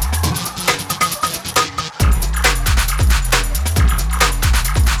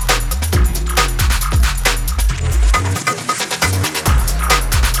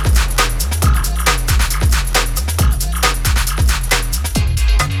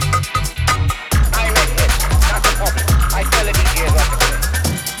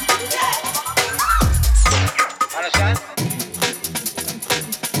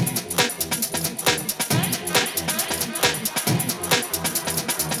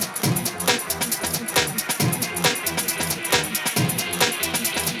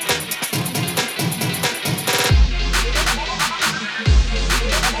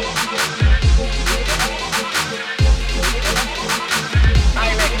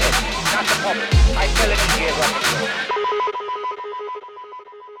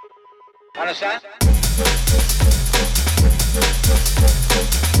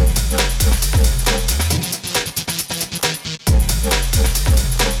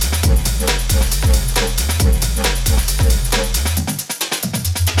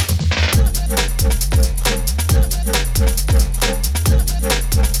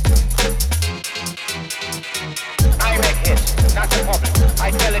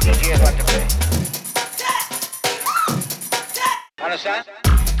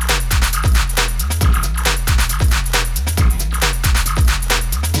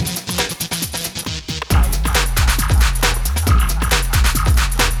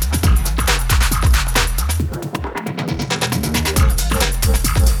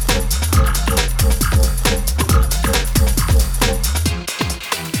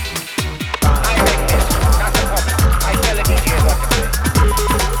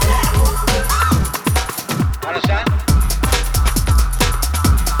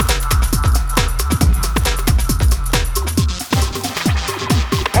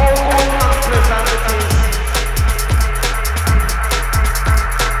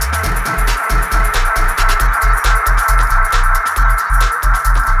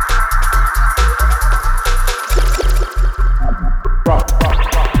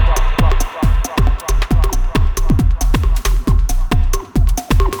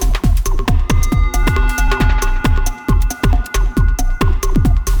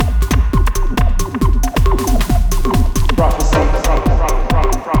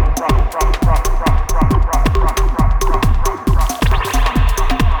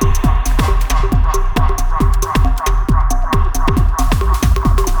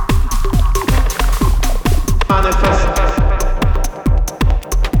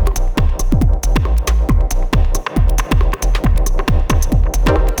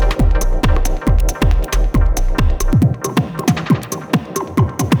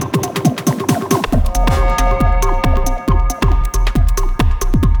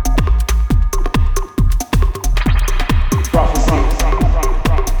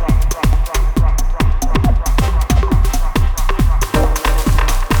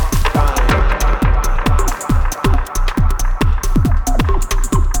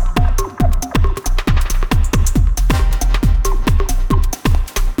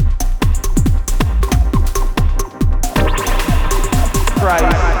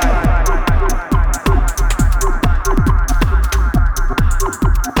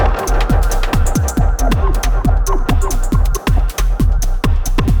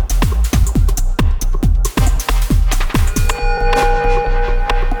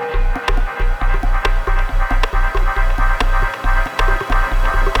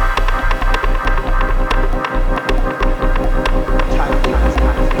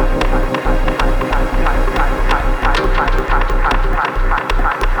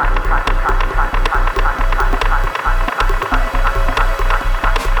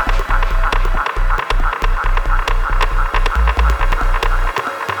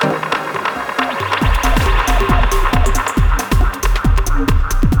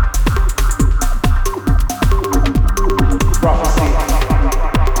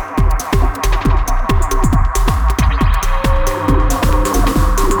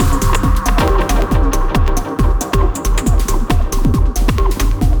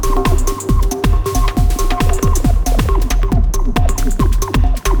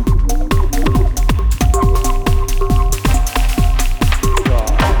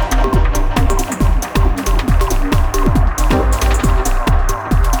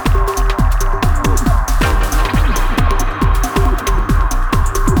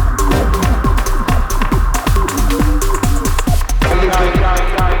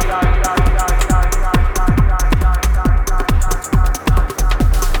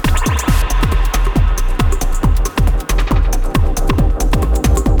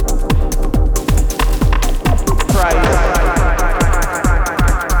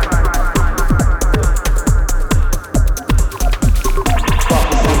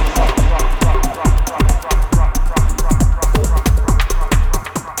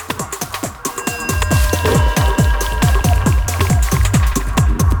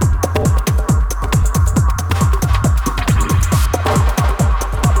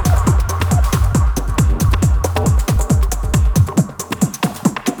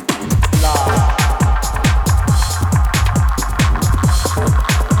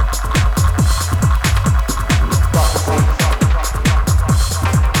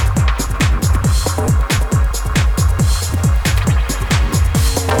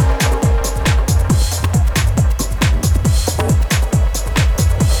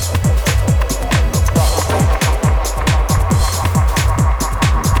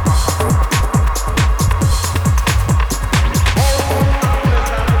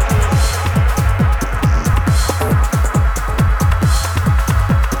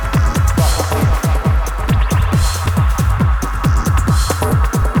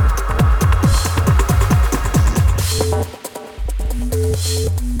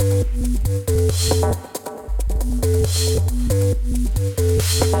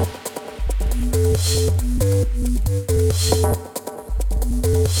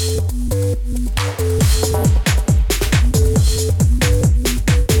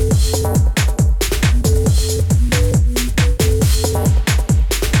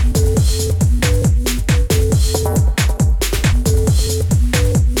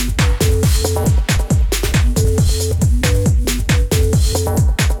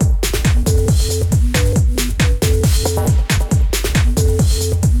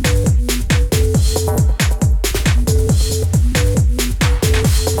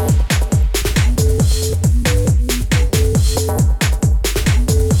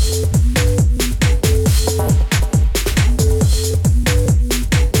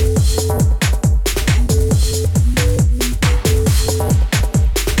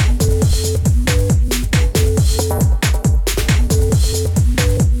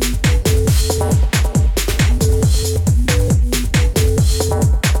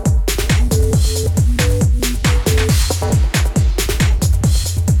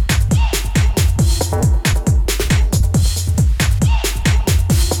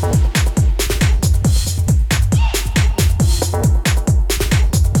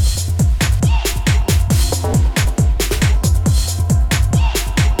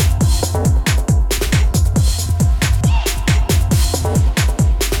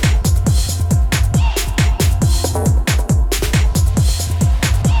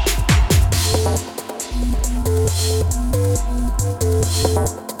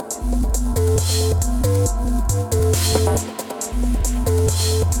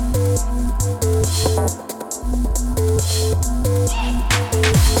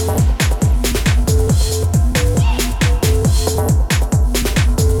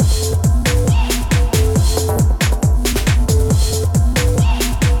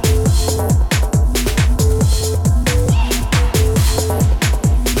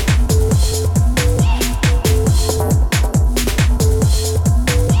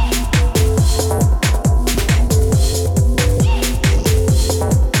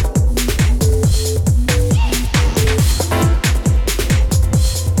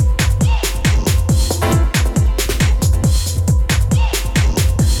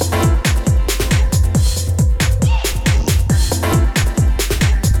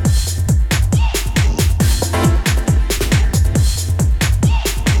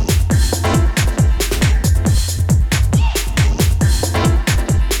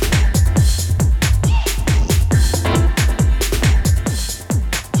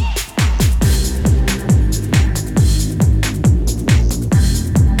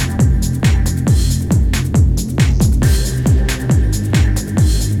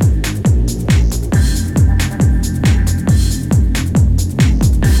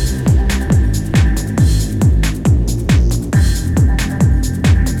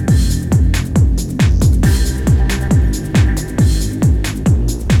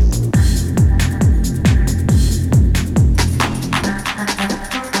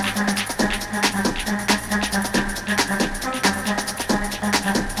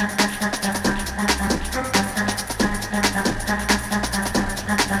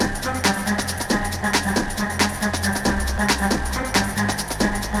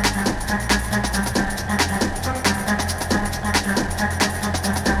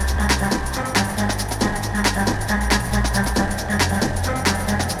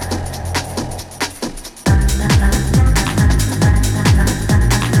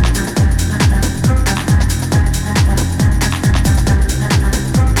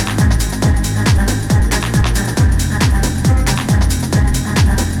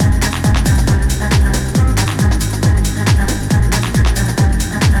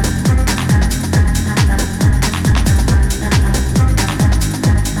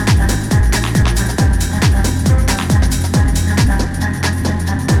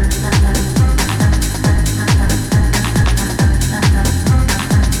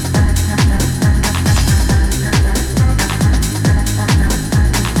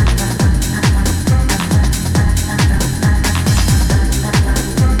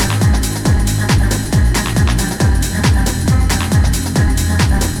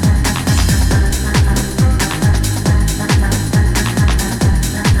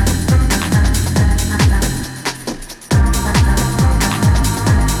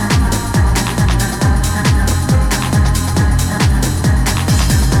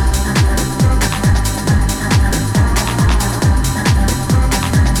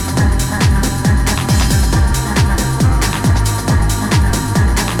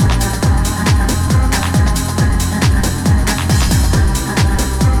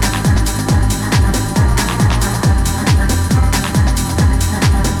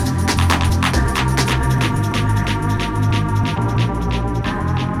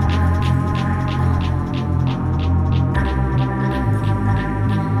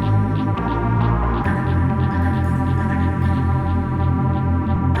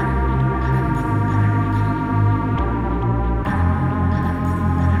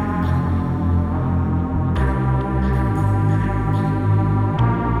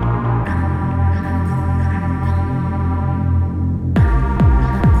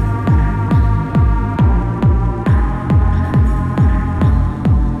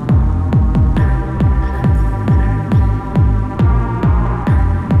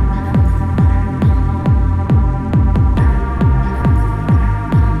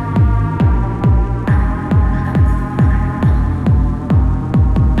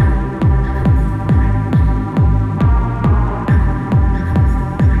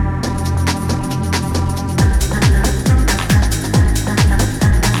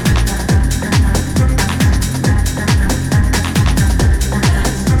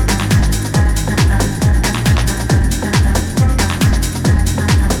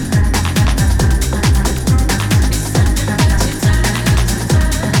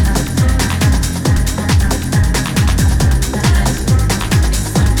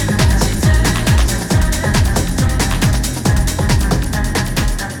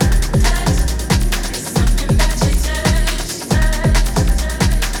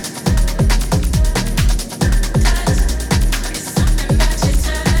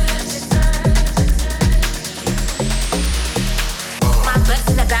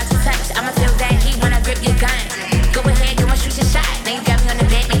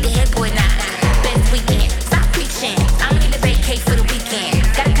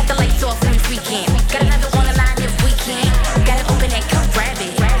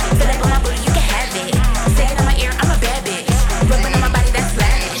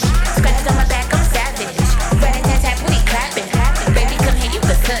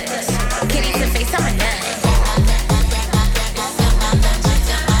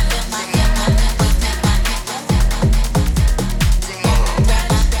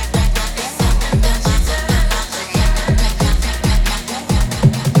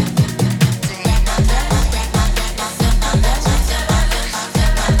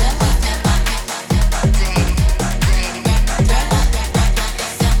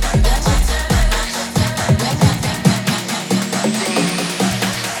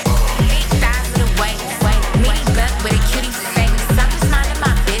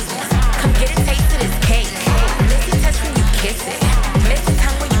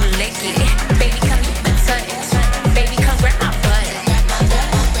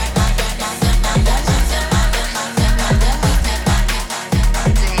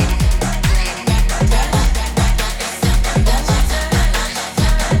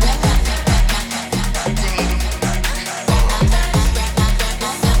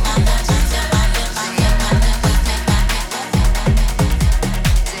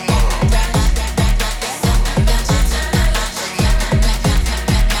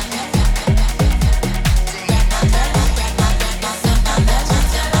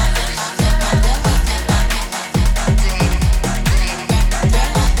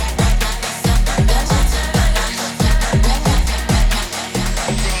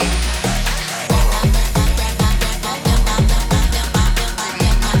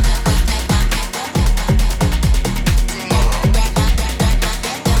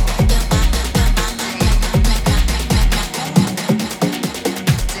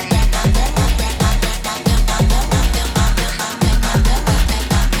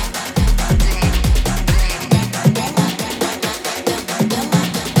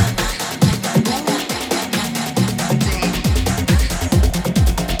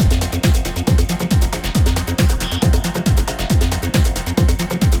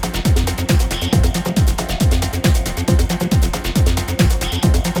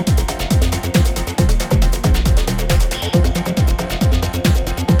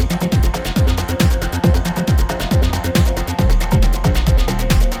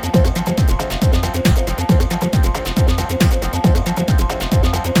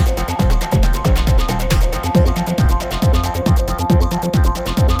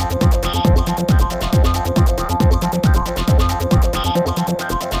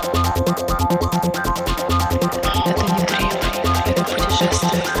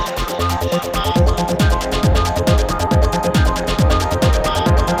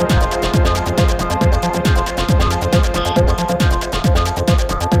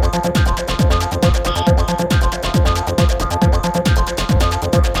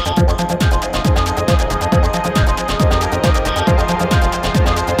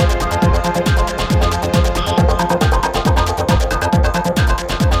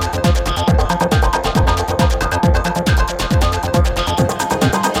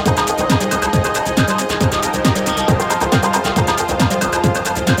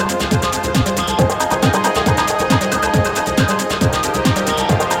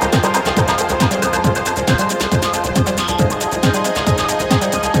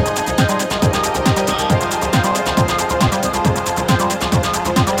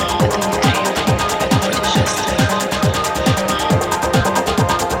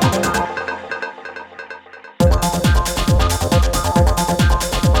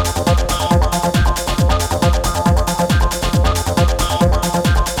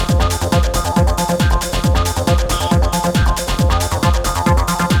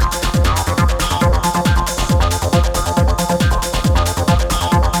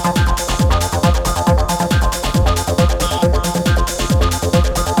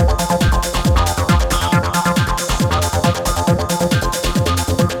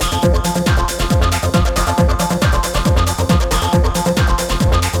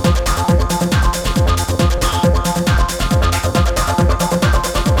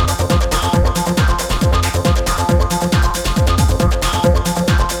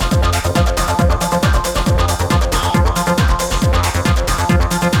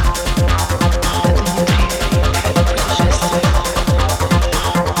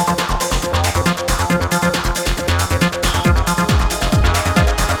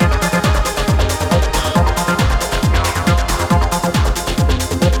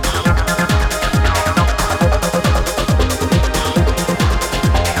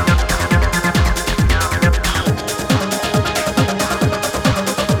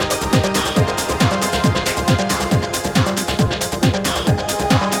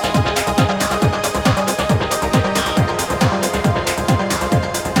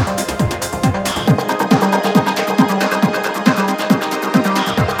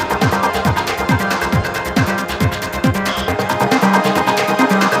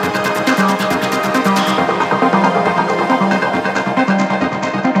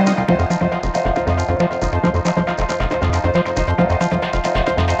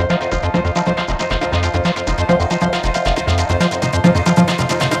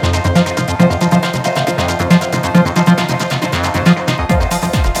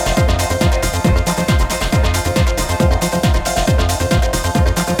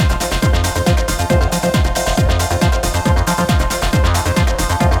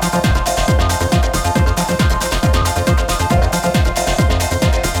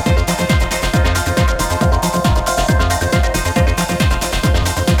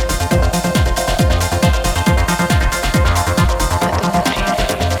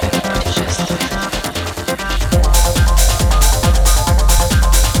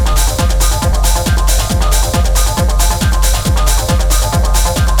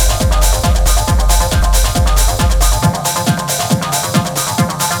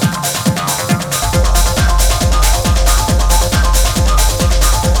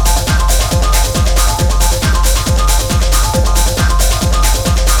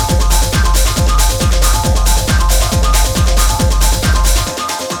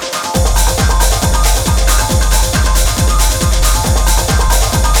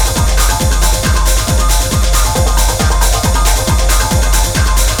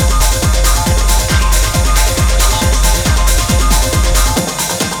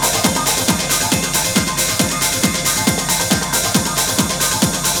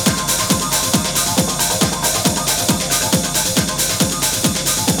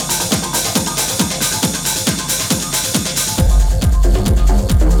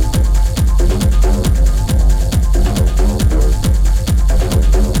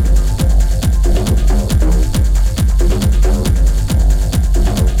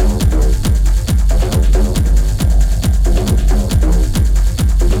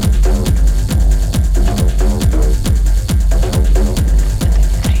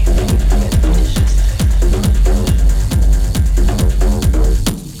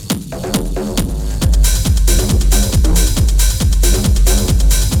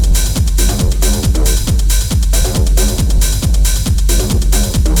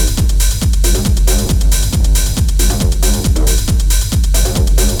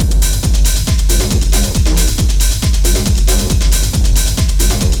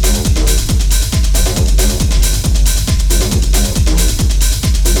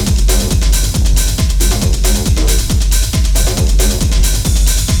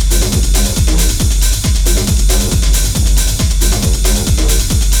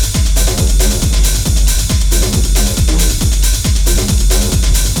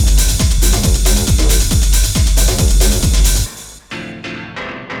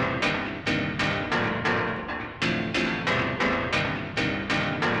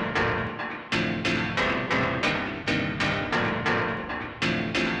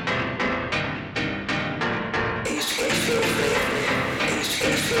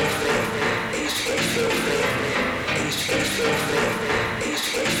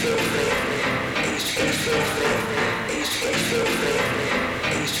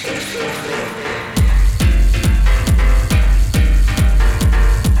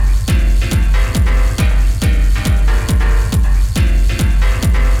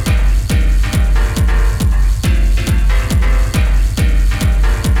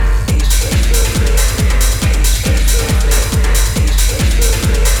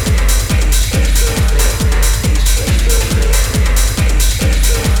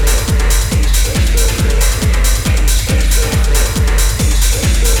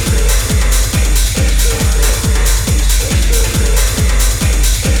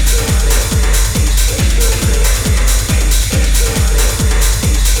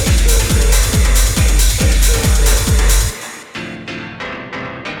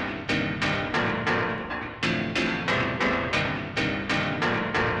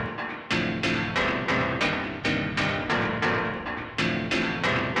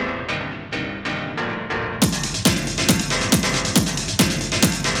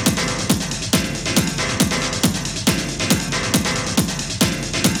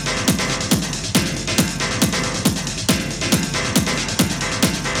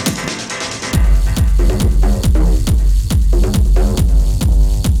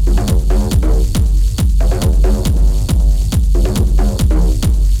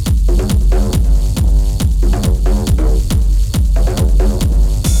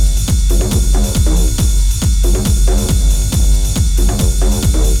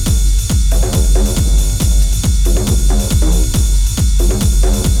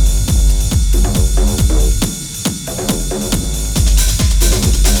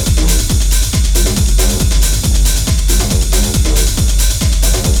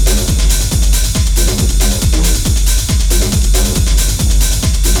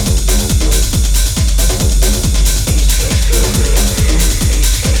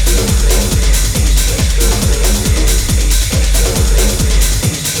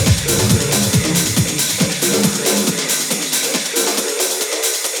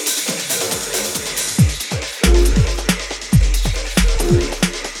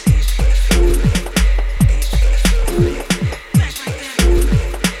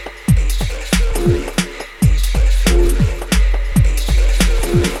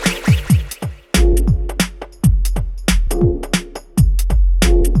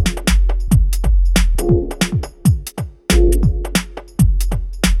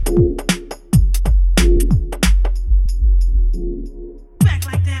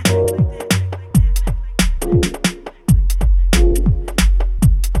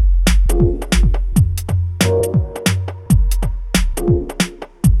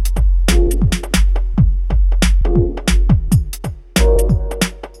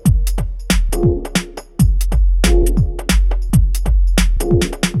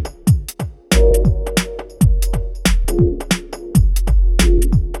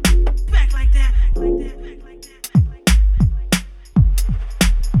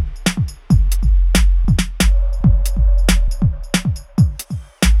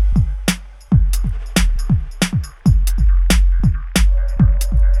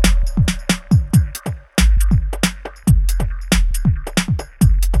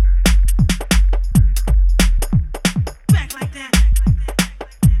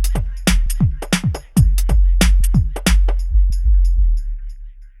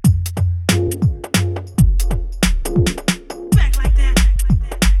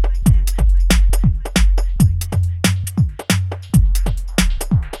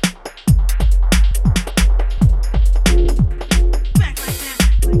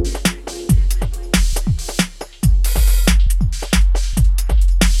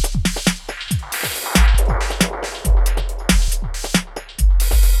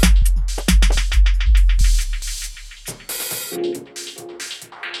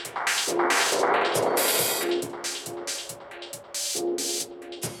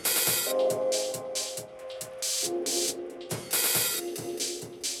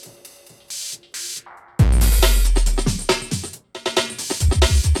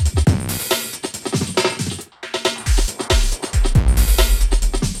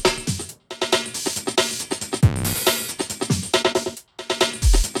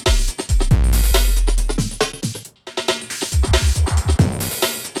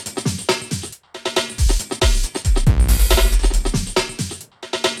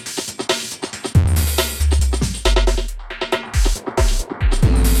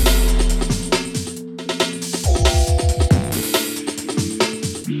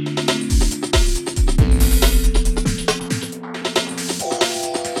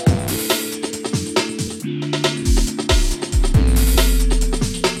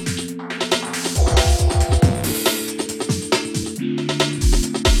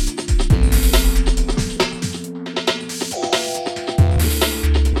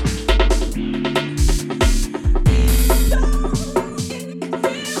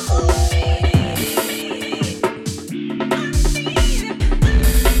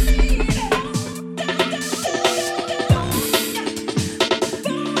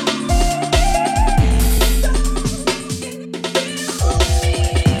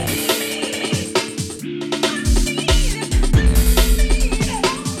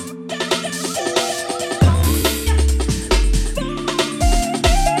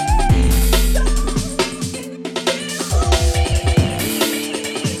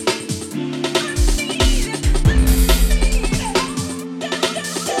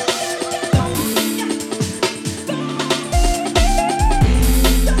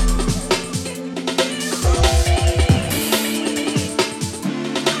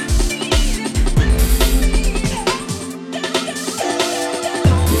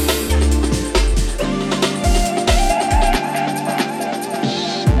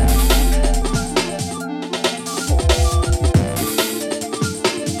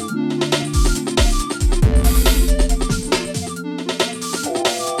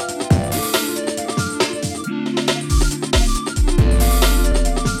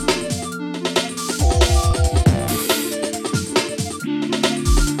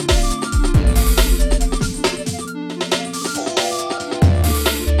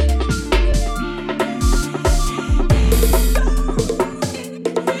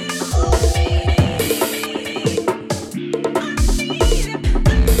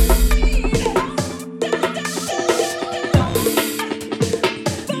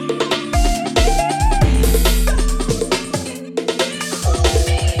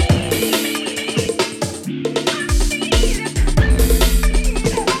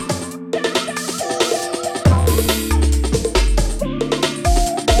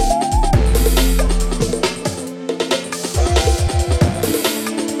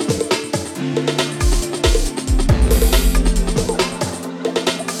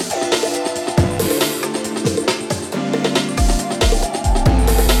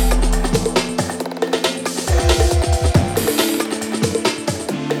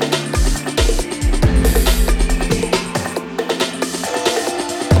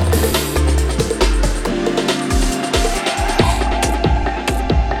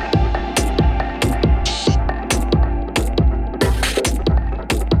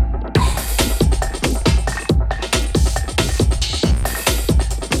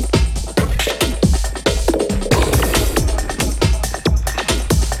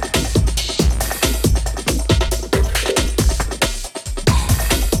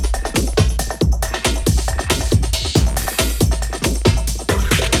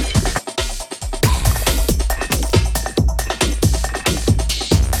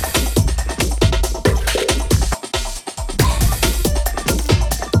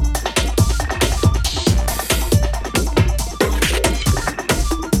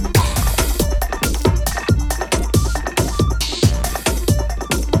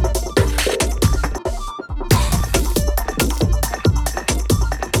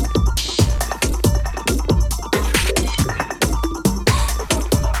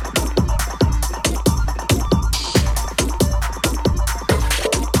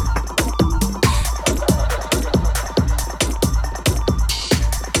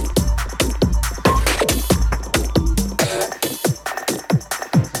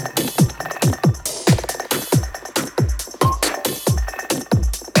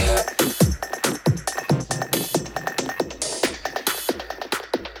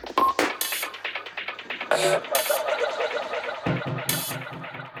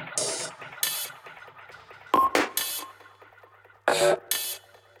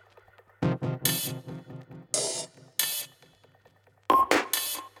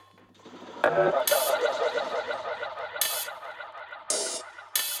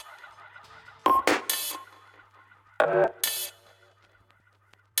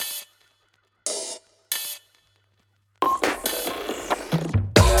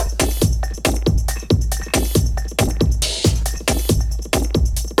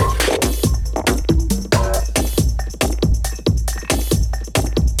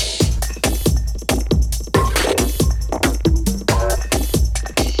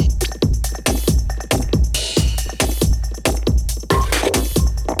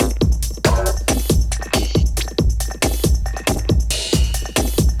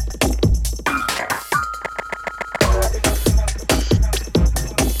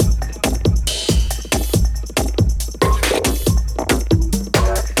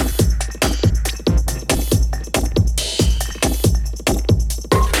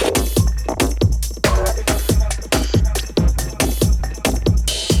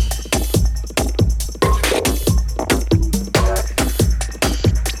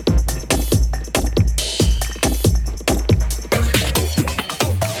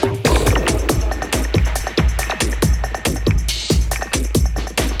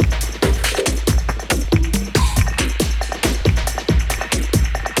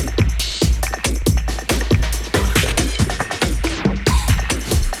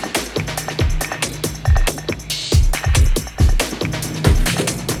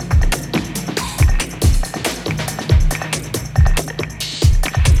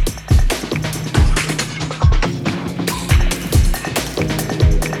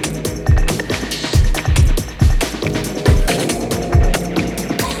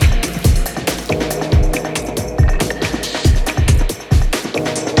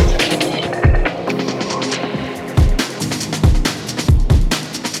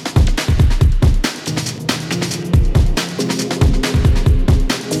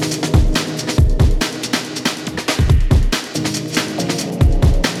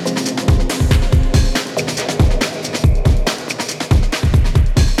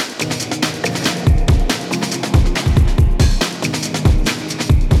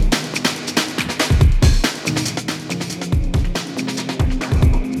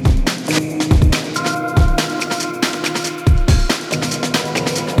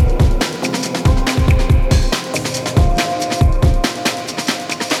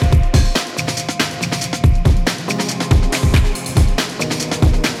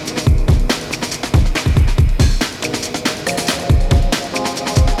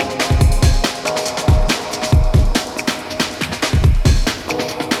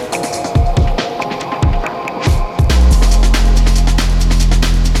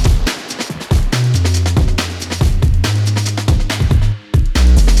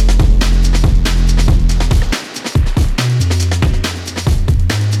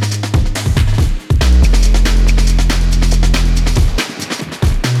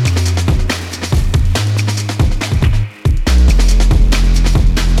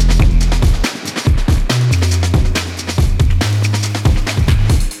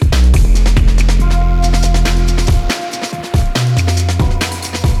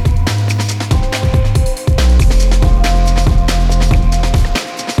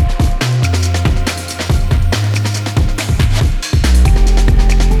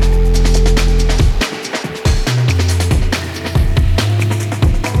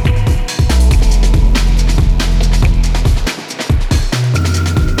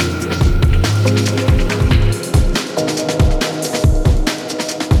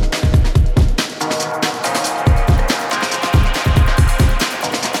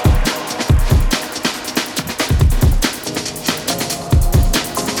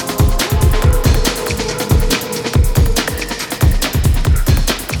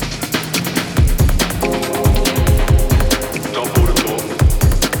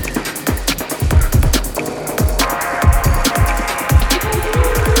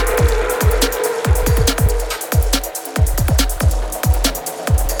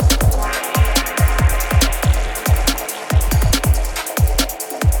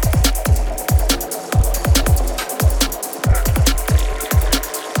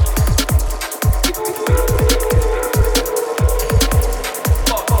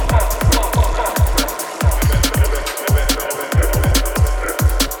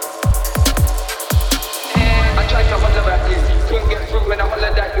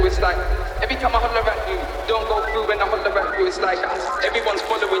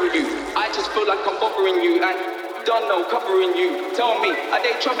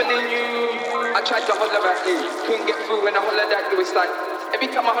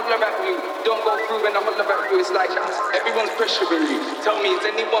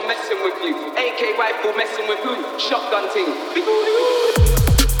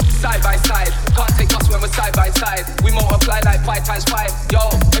 Side by side, can't take us when we're we're side by side. We multiply like 5 times 5. Yo,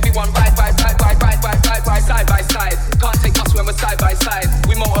 everyone ride, side by side. Can't take us when we're side by side.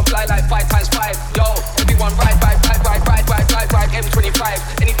 We multiply like 5 times 5. Yo, everyone ride,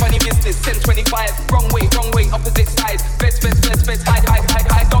 M25. Any funny business, 1025. Wrong way, opposite side. Feds,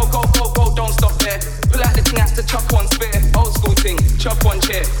 hide. Go, don't stop there. Pull out the thing, have to chop one spear. Old school thing, chop one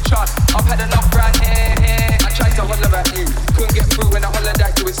chair. Trust, I've had enough round here. I tried to holler at you, couldn't get through when I hollered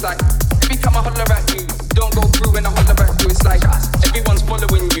at you. It's like every time I holler at you, don't go through when I holler at you. It's like everyone's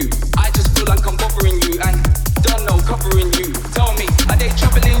following you. I just feel like I'm bothering you and don't know covering you. Tell me, are they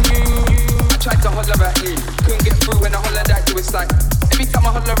troubling you? I tried to holler at you, couldn't get through when I hollered at you. It's like every time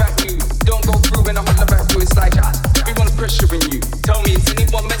I holler at you, don't go through when I holler at you. It's like everyone's pressuring you. Tell me, is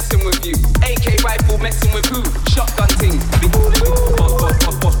anyone messing with you? AK rifle messing with who? Shotgun ting.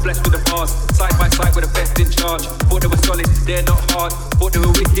 Boss blessed with the bars. Side by side with the best in charge. Thought they were solid, they're not hard. Thought they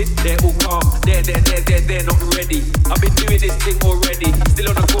were wicked, they're all calm. They're not ready. I've been doing this thing already. Still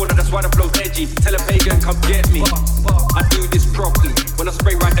on the corner, that's why the flow's edgy. Tell a pagan, come get me. I do this properly. When I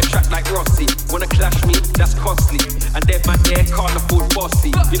spray right the track like Rossi. Wanna clash me, that's costly. And then my hair can't afford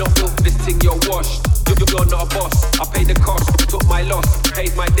bossy. You don't feel this thing, you're washed. You're not a boss. I paid the cost, took my loss.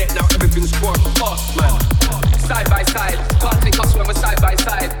 Paid my debt, now everything's squashed. Boss, man. Side by side, can't take us when we're side by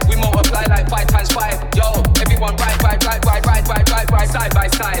side. We multiply like 5 times 5. Yo, everyone ride, side by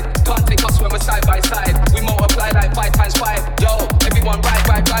side. Can't take us when we're side by side. We multiply like 5 times 5. Yo, everyone ride,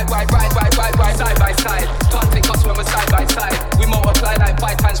 side by side. Can't take us when we're side by side. We multiply like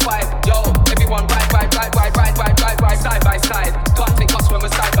 5 times 5. Yo, everyone ride, side by side. Can't take us when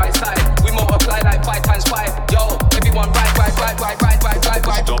we're side by side. We multiply like 5 times 5. Yo, everyone ride.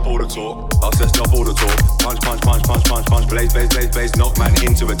 Stop all the talk, I said stop all the talk. Punch, blaze, knock man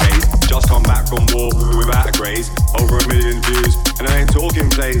into a daze. Just come back from war without a graze. Over 1 million views, and I ain't talking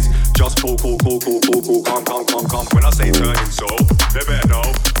plays. Just call, come. When I say turning soul, they better know.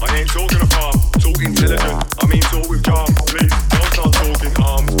 I ain't talking a farm, talk intelligent. I mean talk with charm, please. Don't start talking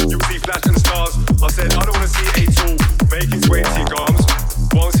arms. You see flash and stars. I said I don't wanna see a tool make its way to your gums.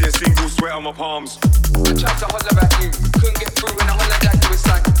 Won't see a single sweat on my palms. I tried to holler at you, couldn't get through when I hollered at you. It's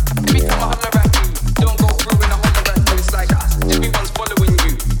like every time I holler at you, don't go through when I holler at you. It's like everyone's following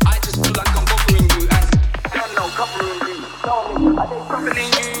you. I just feel like I'm bothering you and don't know covering you. Tell me, are they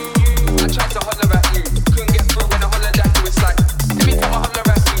troubling you? I tried to holler at you, couldn't get through when I hollered at you. It's like every time I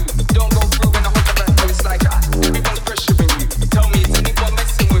holler at you, don't go through when I holler at you. It's like everyone's pressuring you. Tell me, is anyone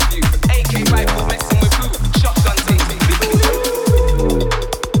messing with you? AK rifle messing with who? Shotgun ting.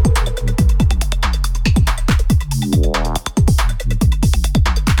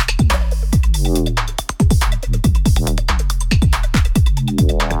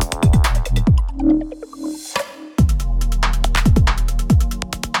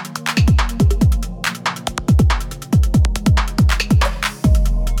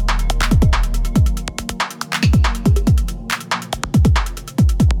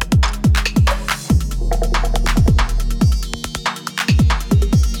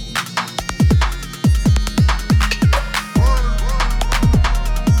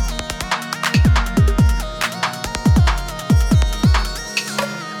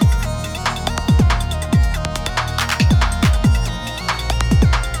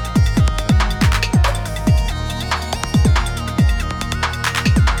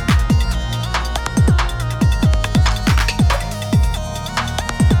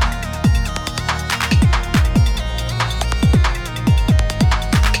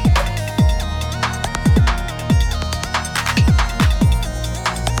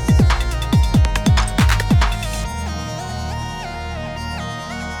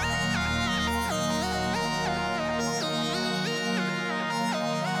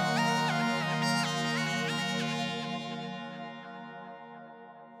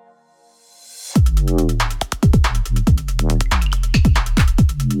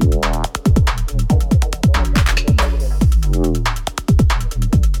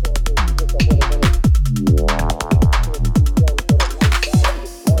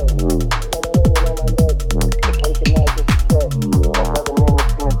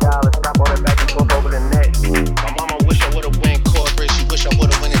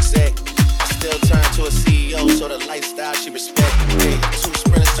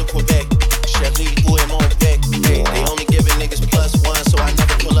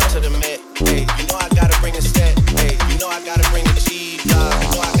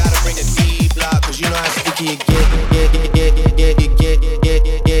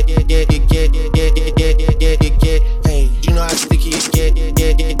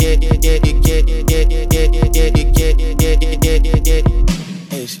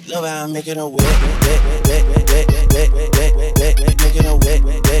 love how I'm making her wet, wet, wet, wet, wet, wet, wet, wet, wet, wet, wet, making her wet,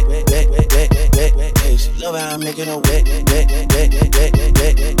 wet, wet, wet, wet, wet, wet, wet, hey, she love how I'm making her wet, wet, wet, wet, wet, wet,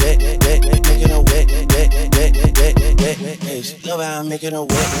 wet, wet, wet, wet, making her wet, wet, wet, wet, wet, wet, wet, hey, she love how I'm making her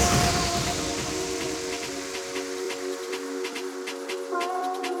wet.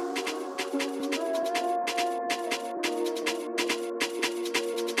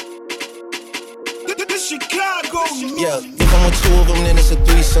 Yeah, if I'm with two of them, then it's a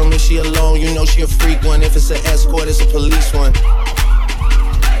threesome. If she alone, you know she a freak one. If it's an escort, it's a police one.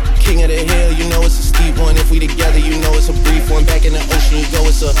 King of the hill, you know it's a steep one. If we together, you know it's a brief one. Back in the ocean, you go,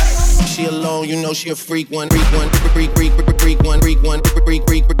 it's a. She alone, you know she a freak one. Freak one, freak, freak, freak one, freak one, freak,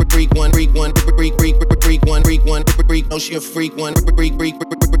 freak, freak one, freak one, freak, freak, freak one, freak one, freak. No, she a freak one. Freak, freak, freak,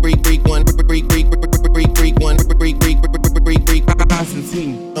 freak one, freak, freak, freak, freak one, freak, freak, freak, freak.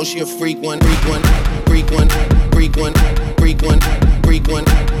 Constantine. No, she a freak one, freak one, freak one, freak one, freak one, freak one,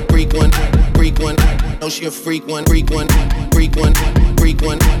 freak one, freak one. No, she a freak one, freak one, freak one, freak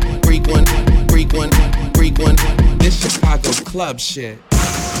one, freak one, freak one, freak one. This Chicago club shit.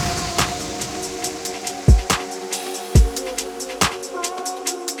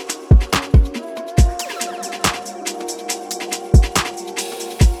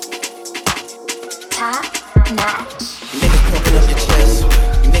 Top notch. Niggas pumping up your chest.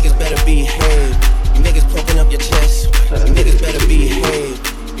 You niggas better behave. You niggas pumping up your chest. You niggas better behave.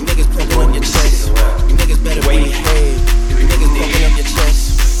 You niggas pumping up your chest. You niggas better behave. You niggas pumping up your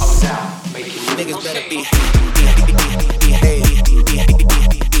chest. I was out making you niggas better behave.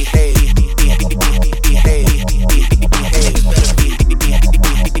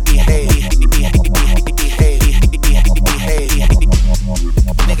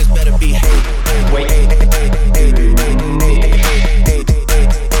 Niggas better behave. Wait.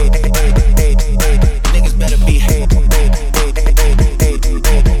 Niggas better behave.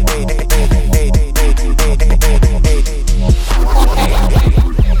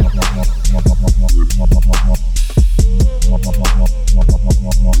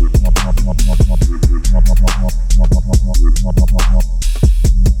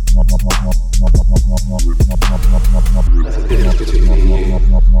 That's a difference between me and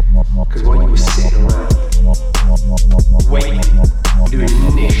you. Cause when you were sitting around, waiting, doing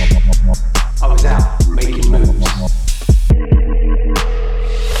niche, I was out making moves.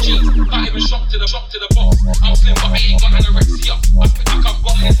 Not even shock to the boss. I'm slim but I ain't got anorexia. I spit like I've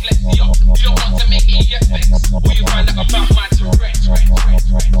got dyslexia. You don't want to make me get vexed, or you find like I'm about my Tourette.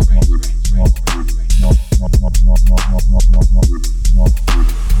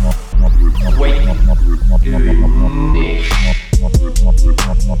 Waiting, doing niche.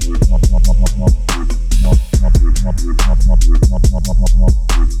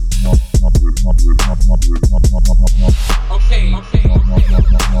 Okay.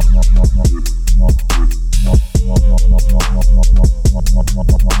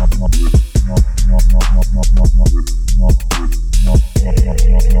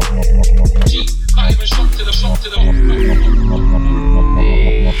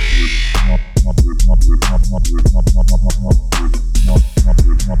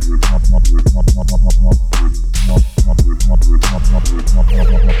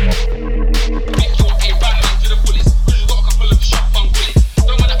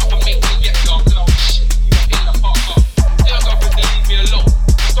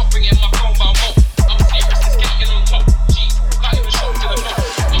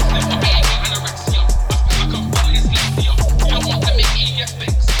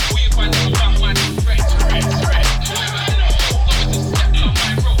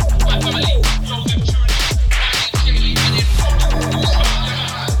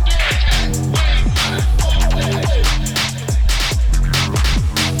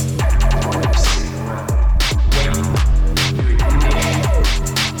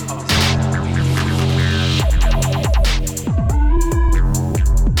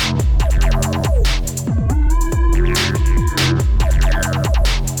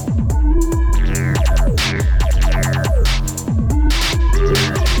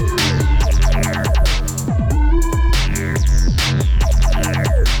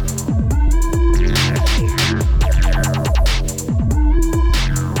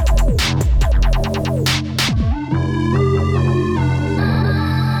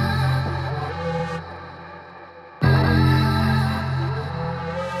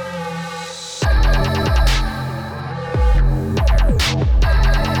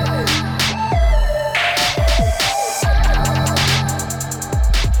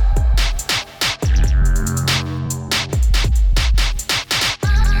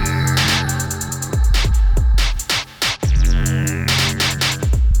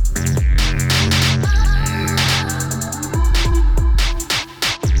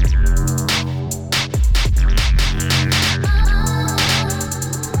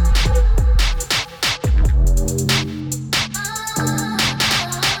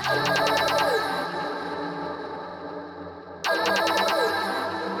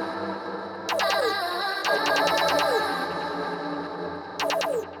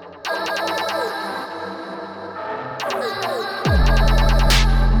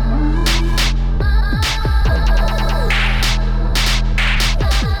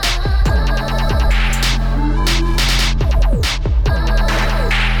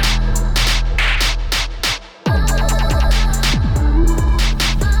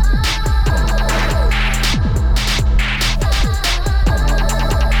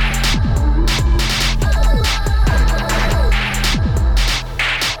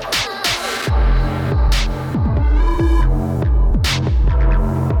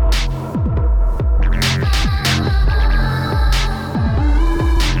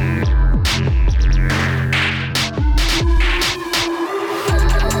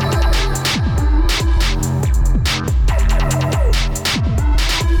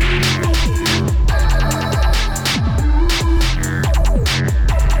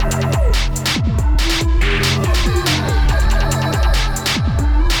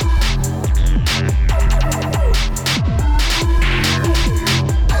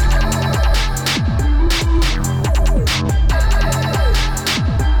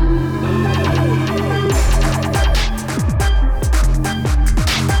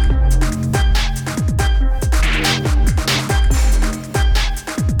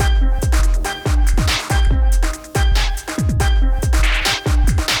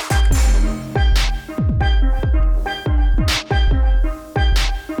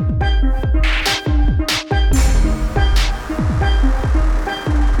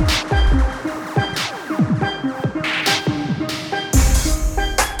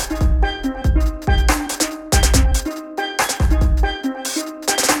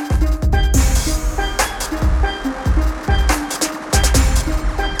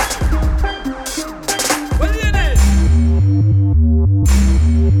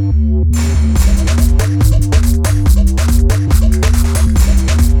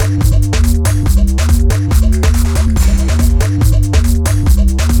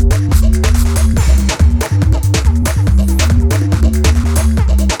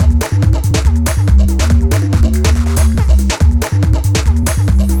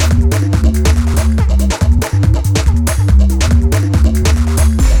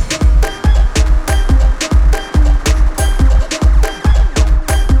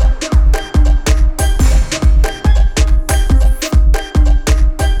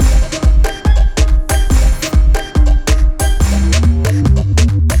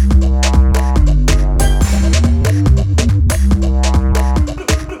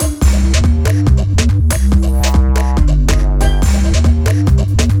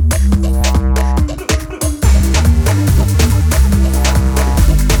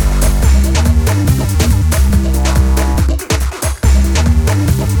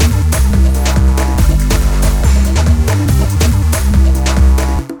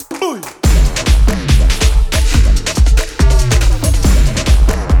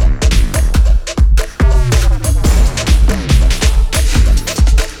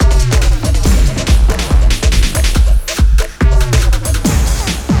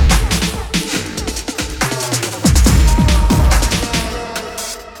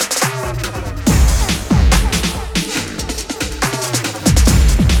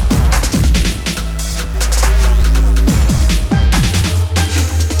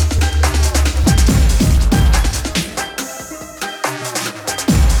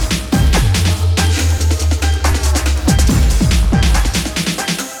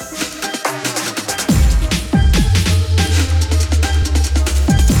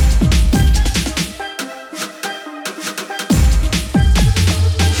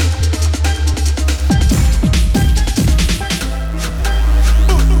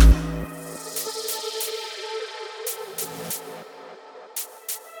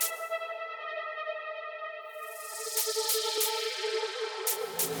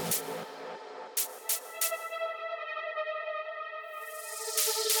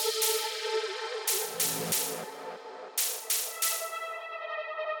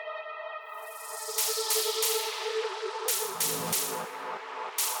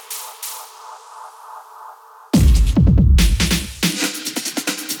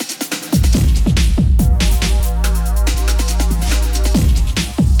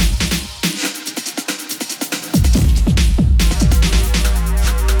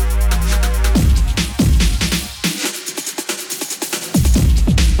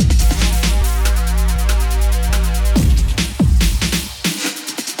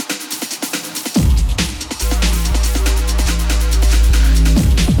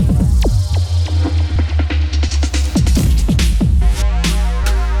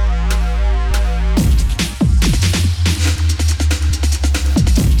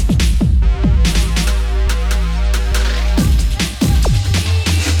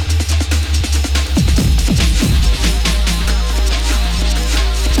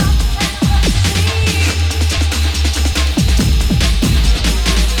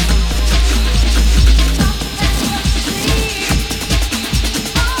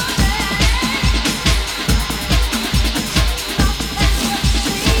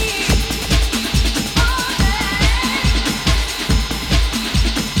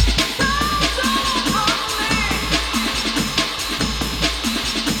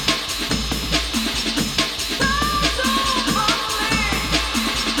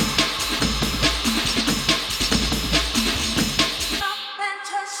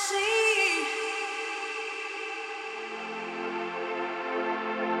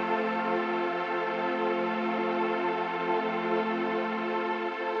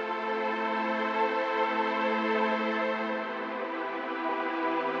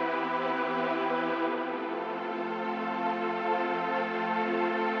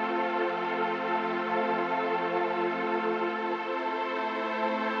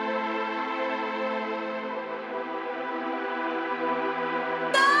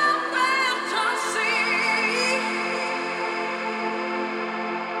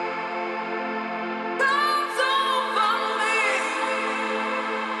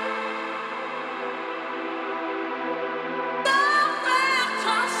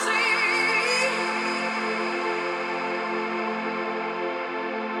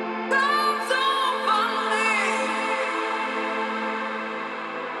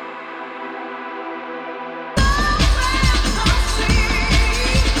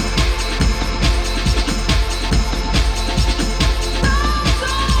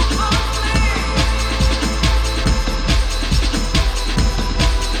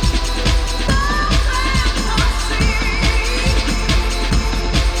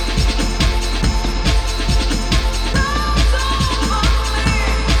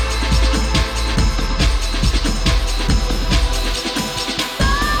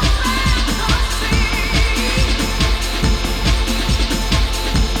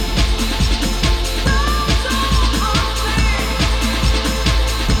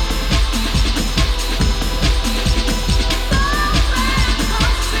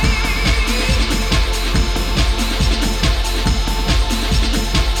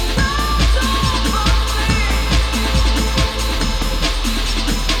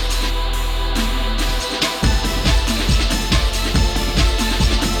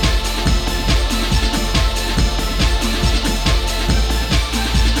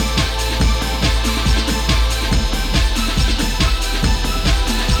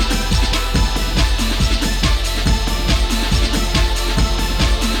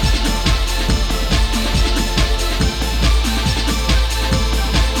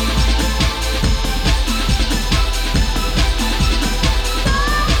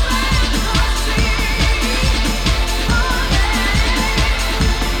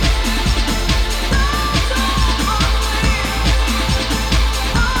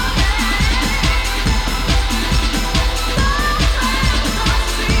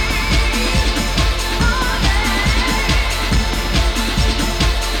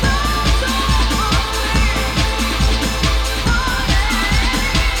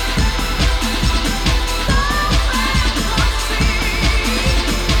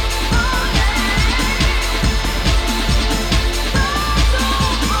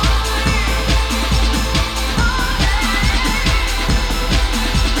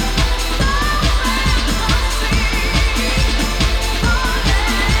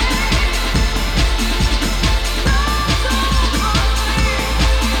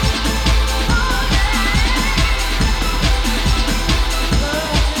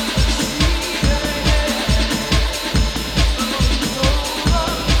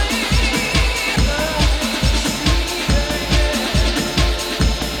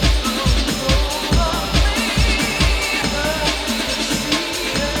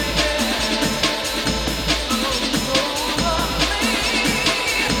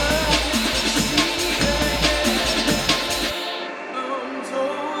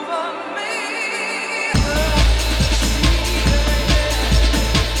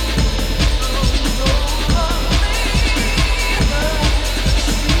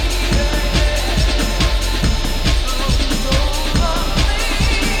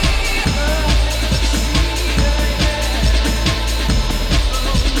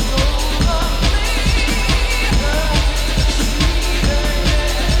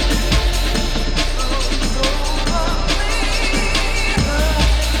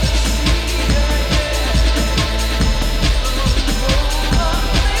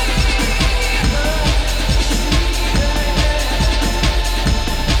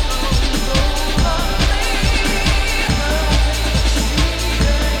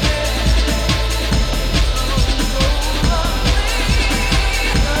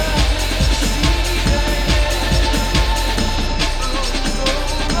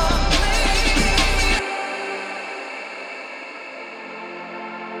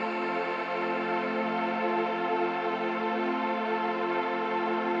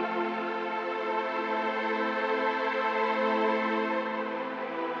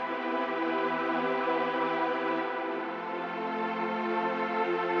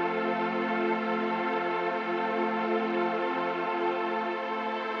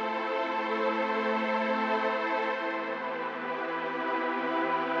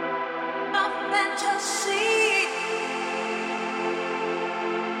 just see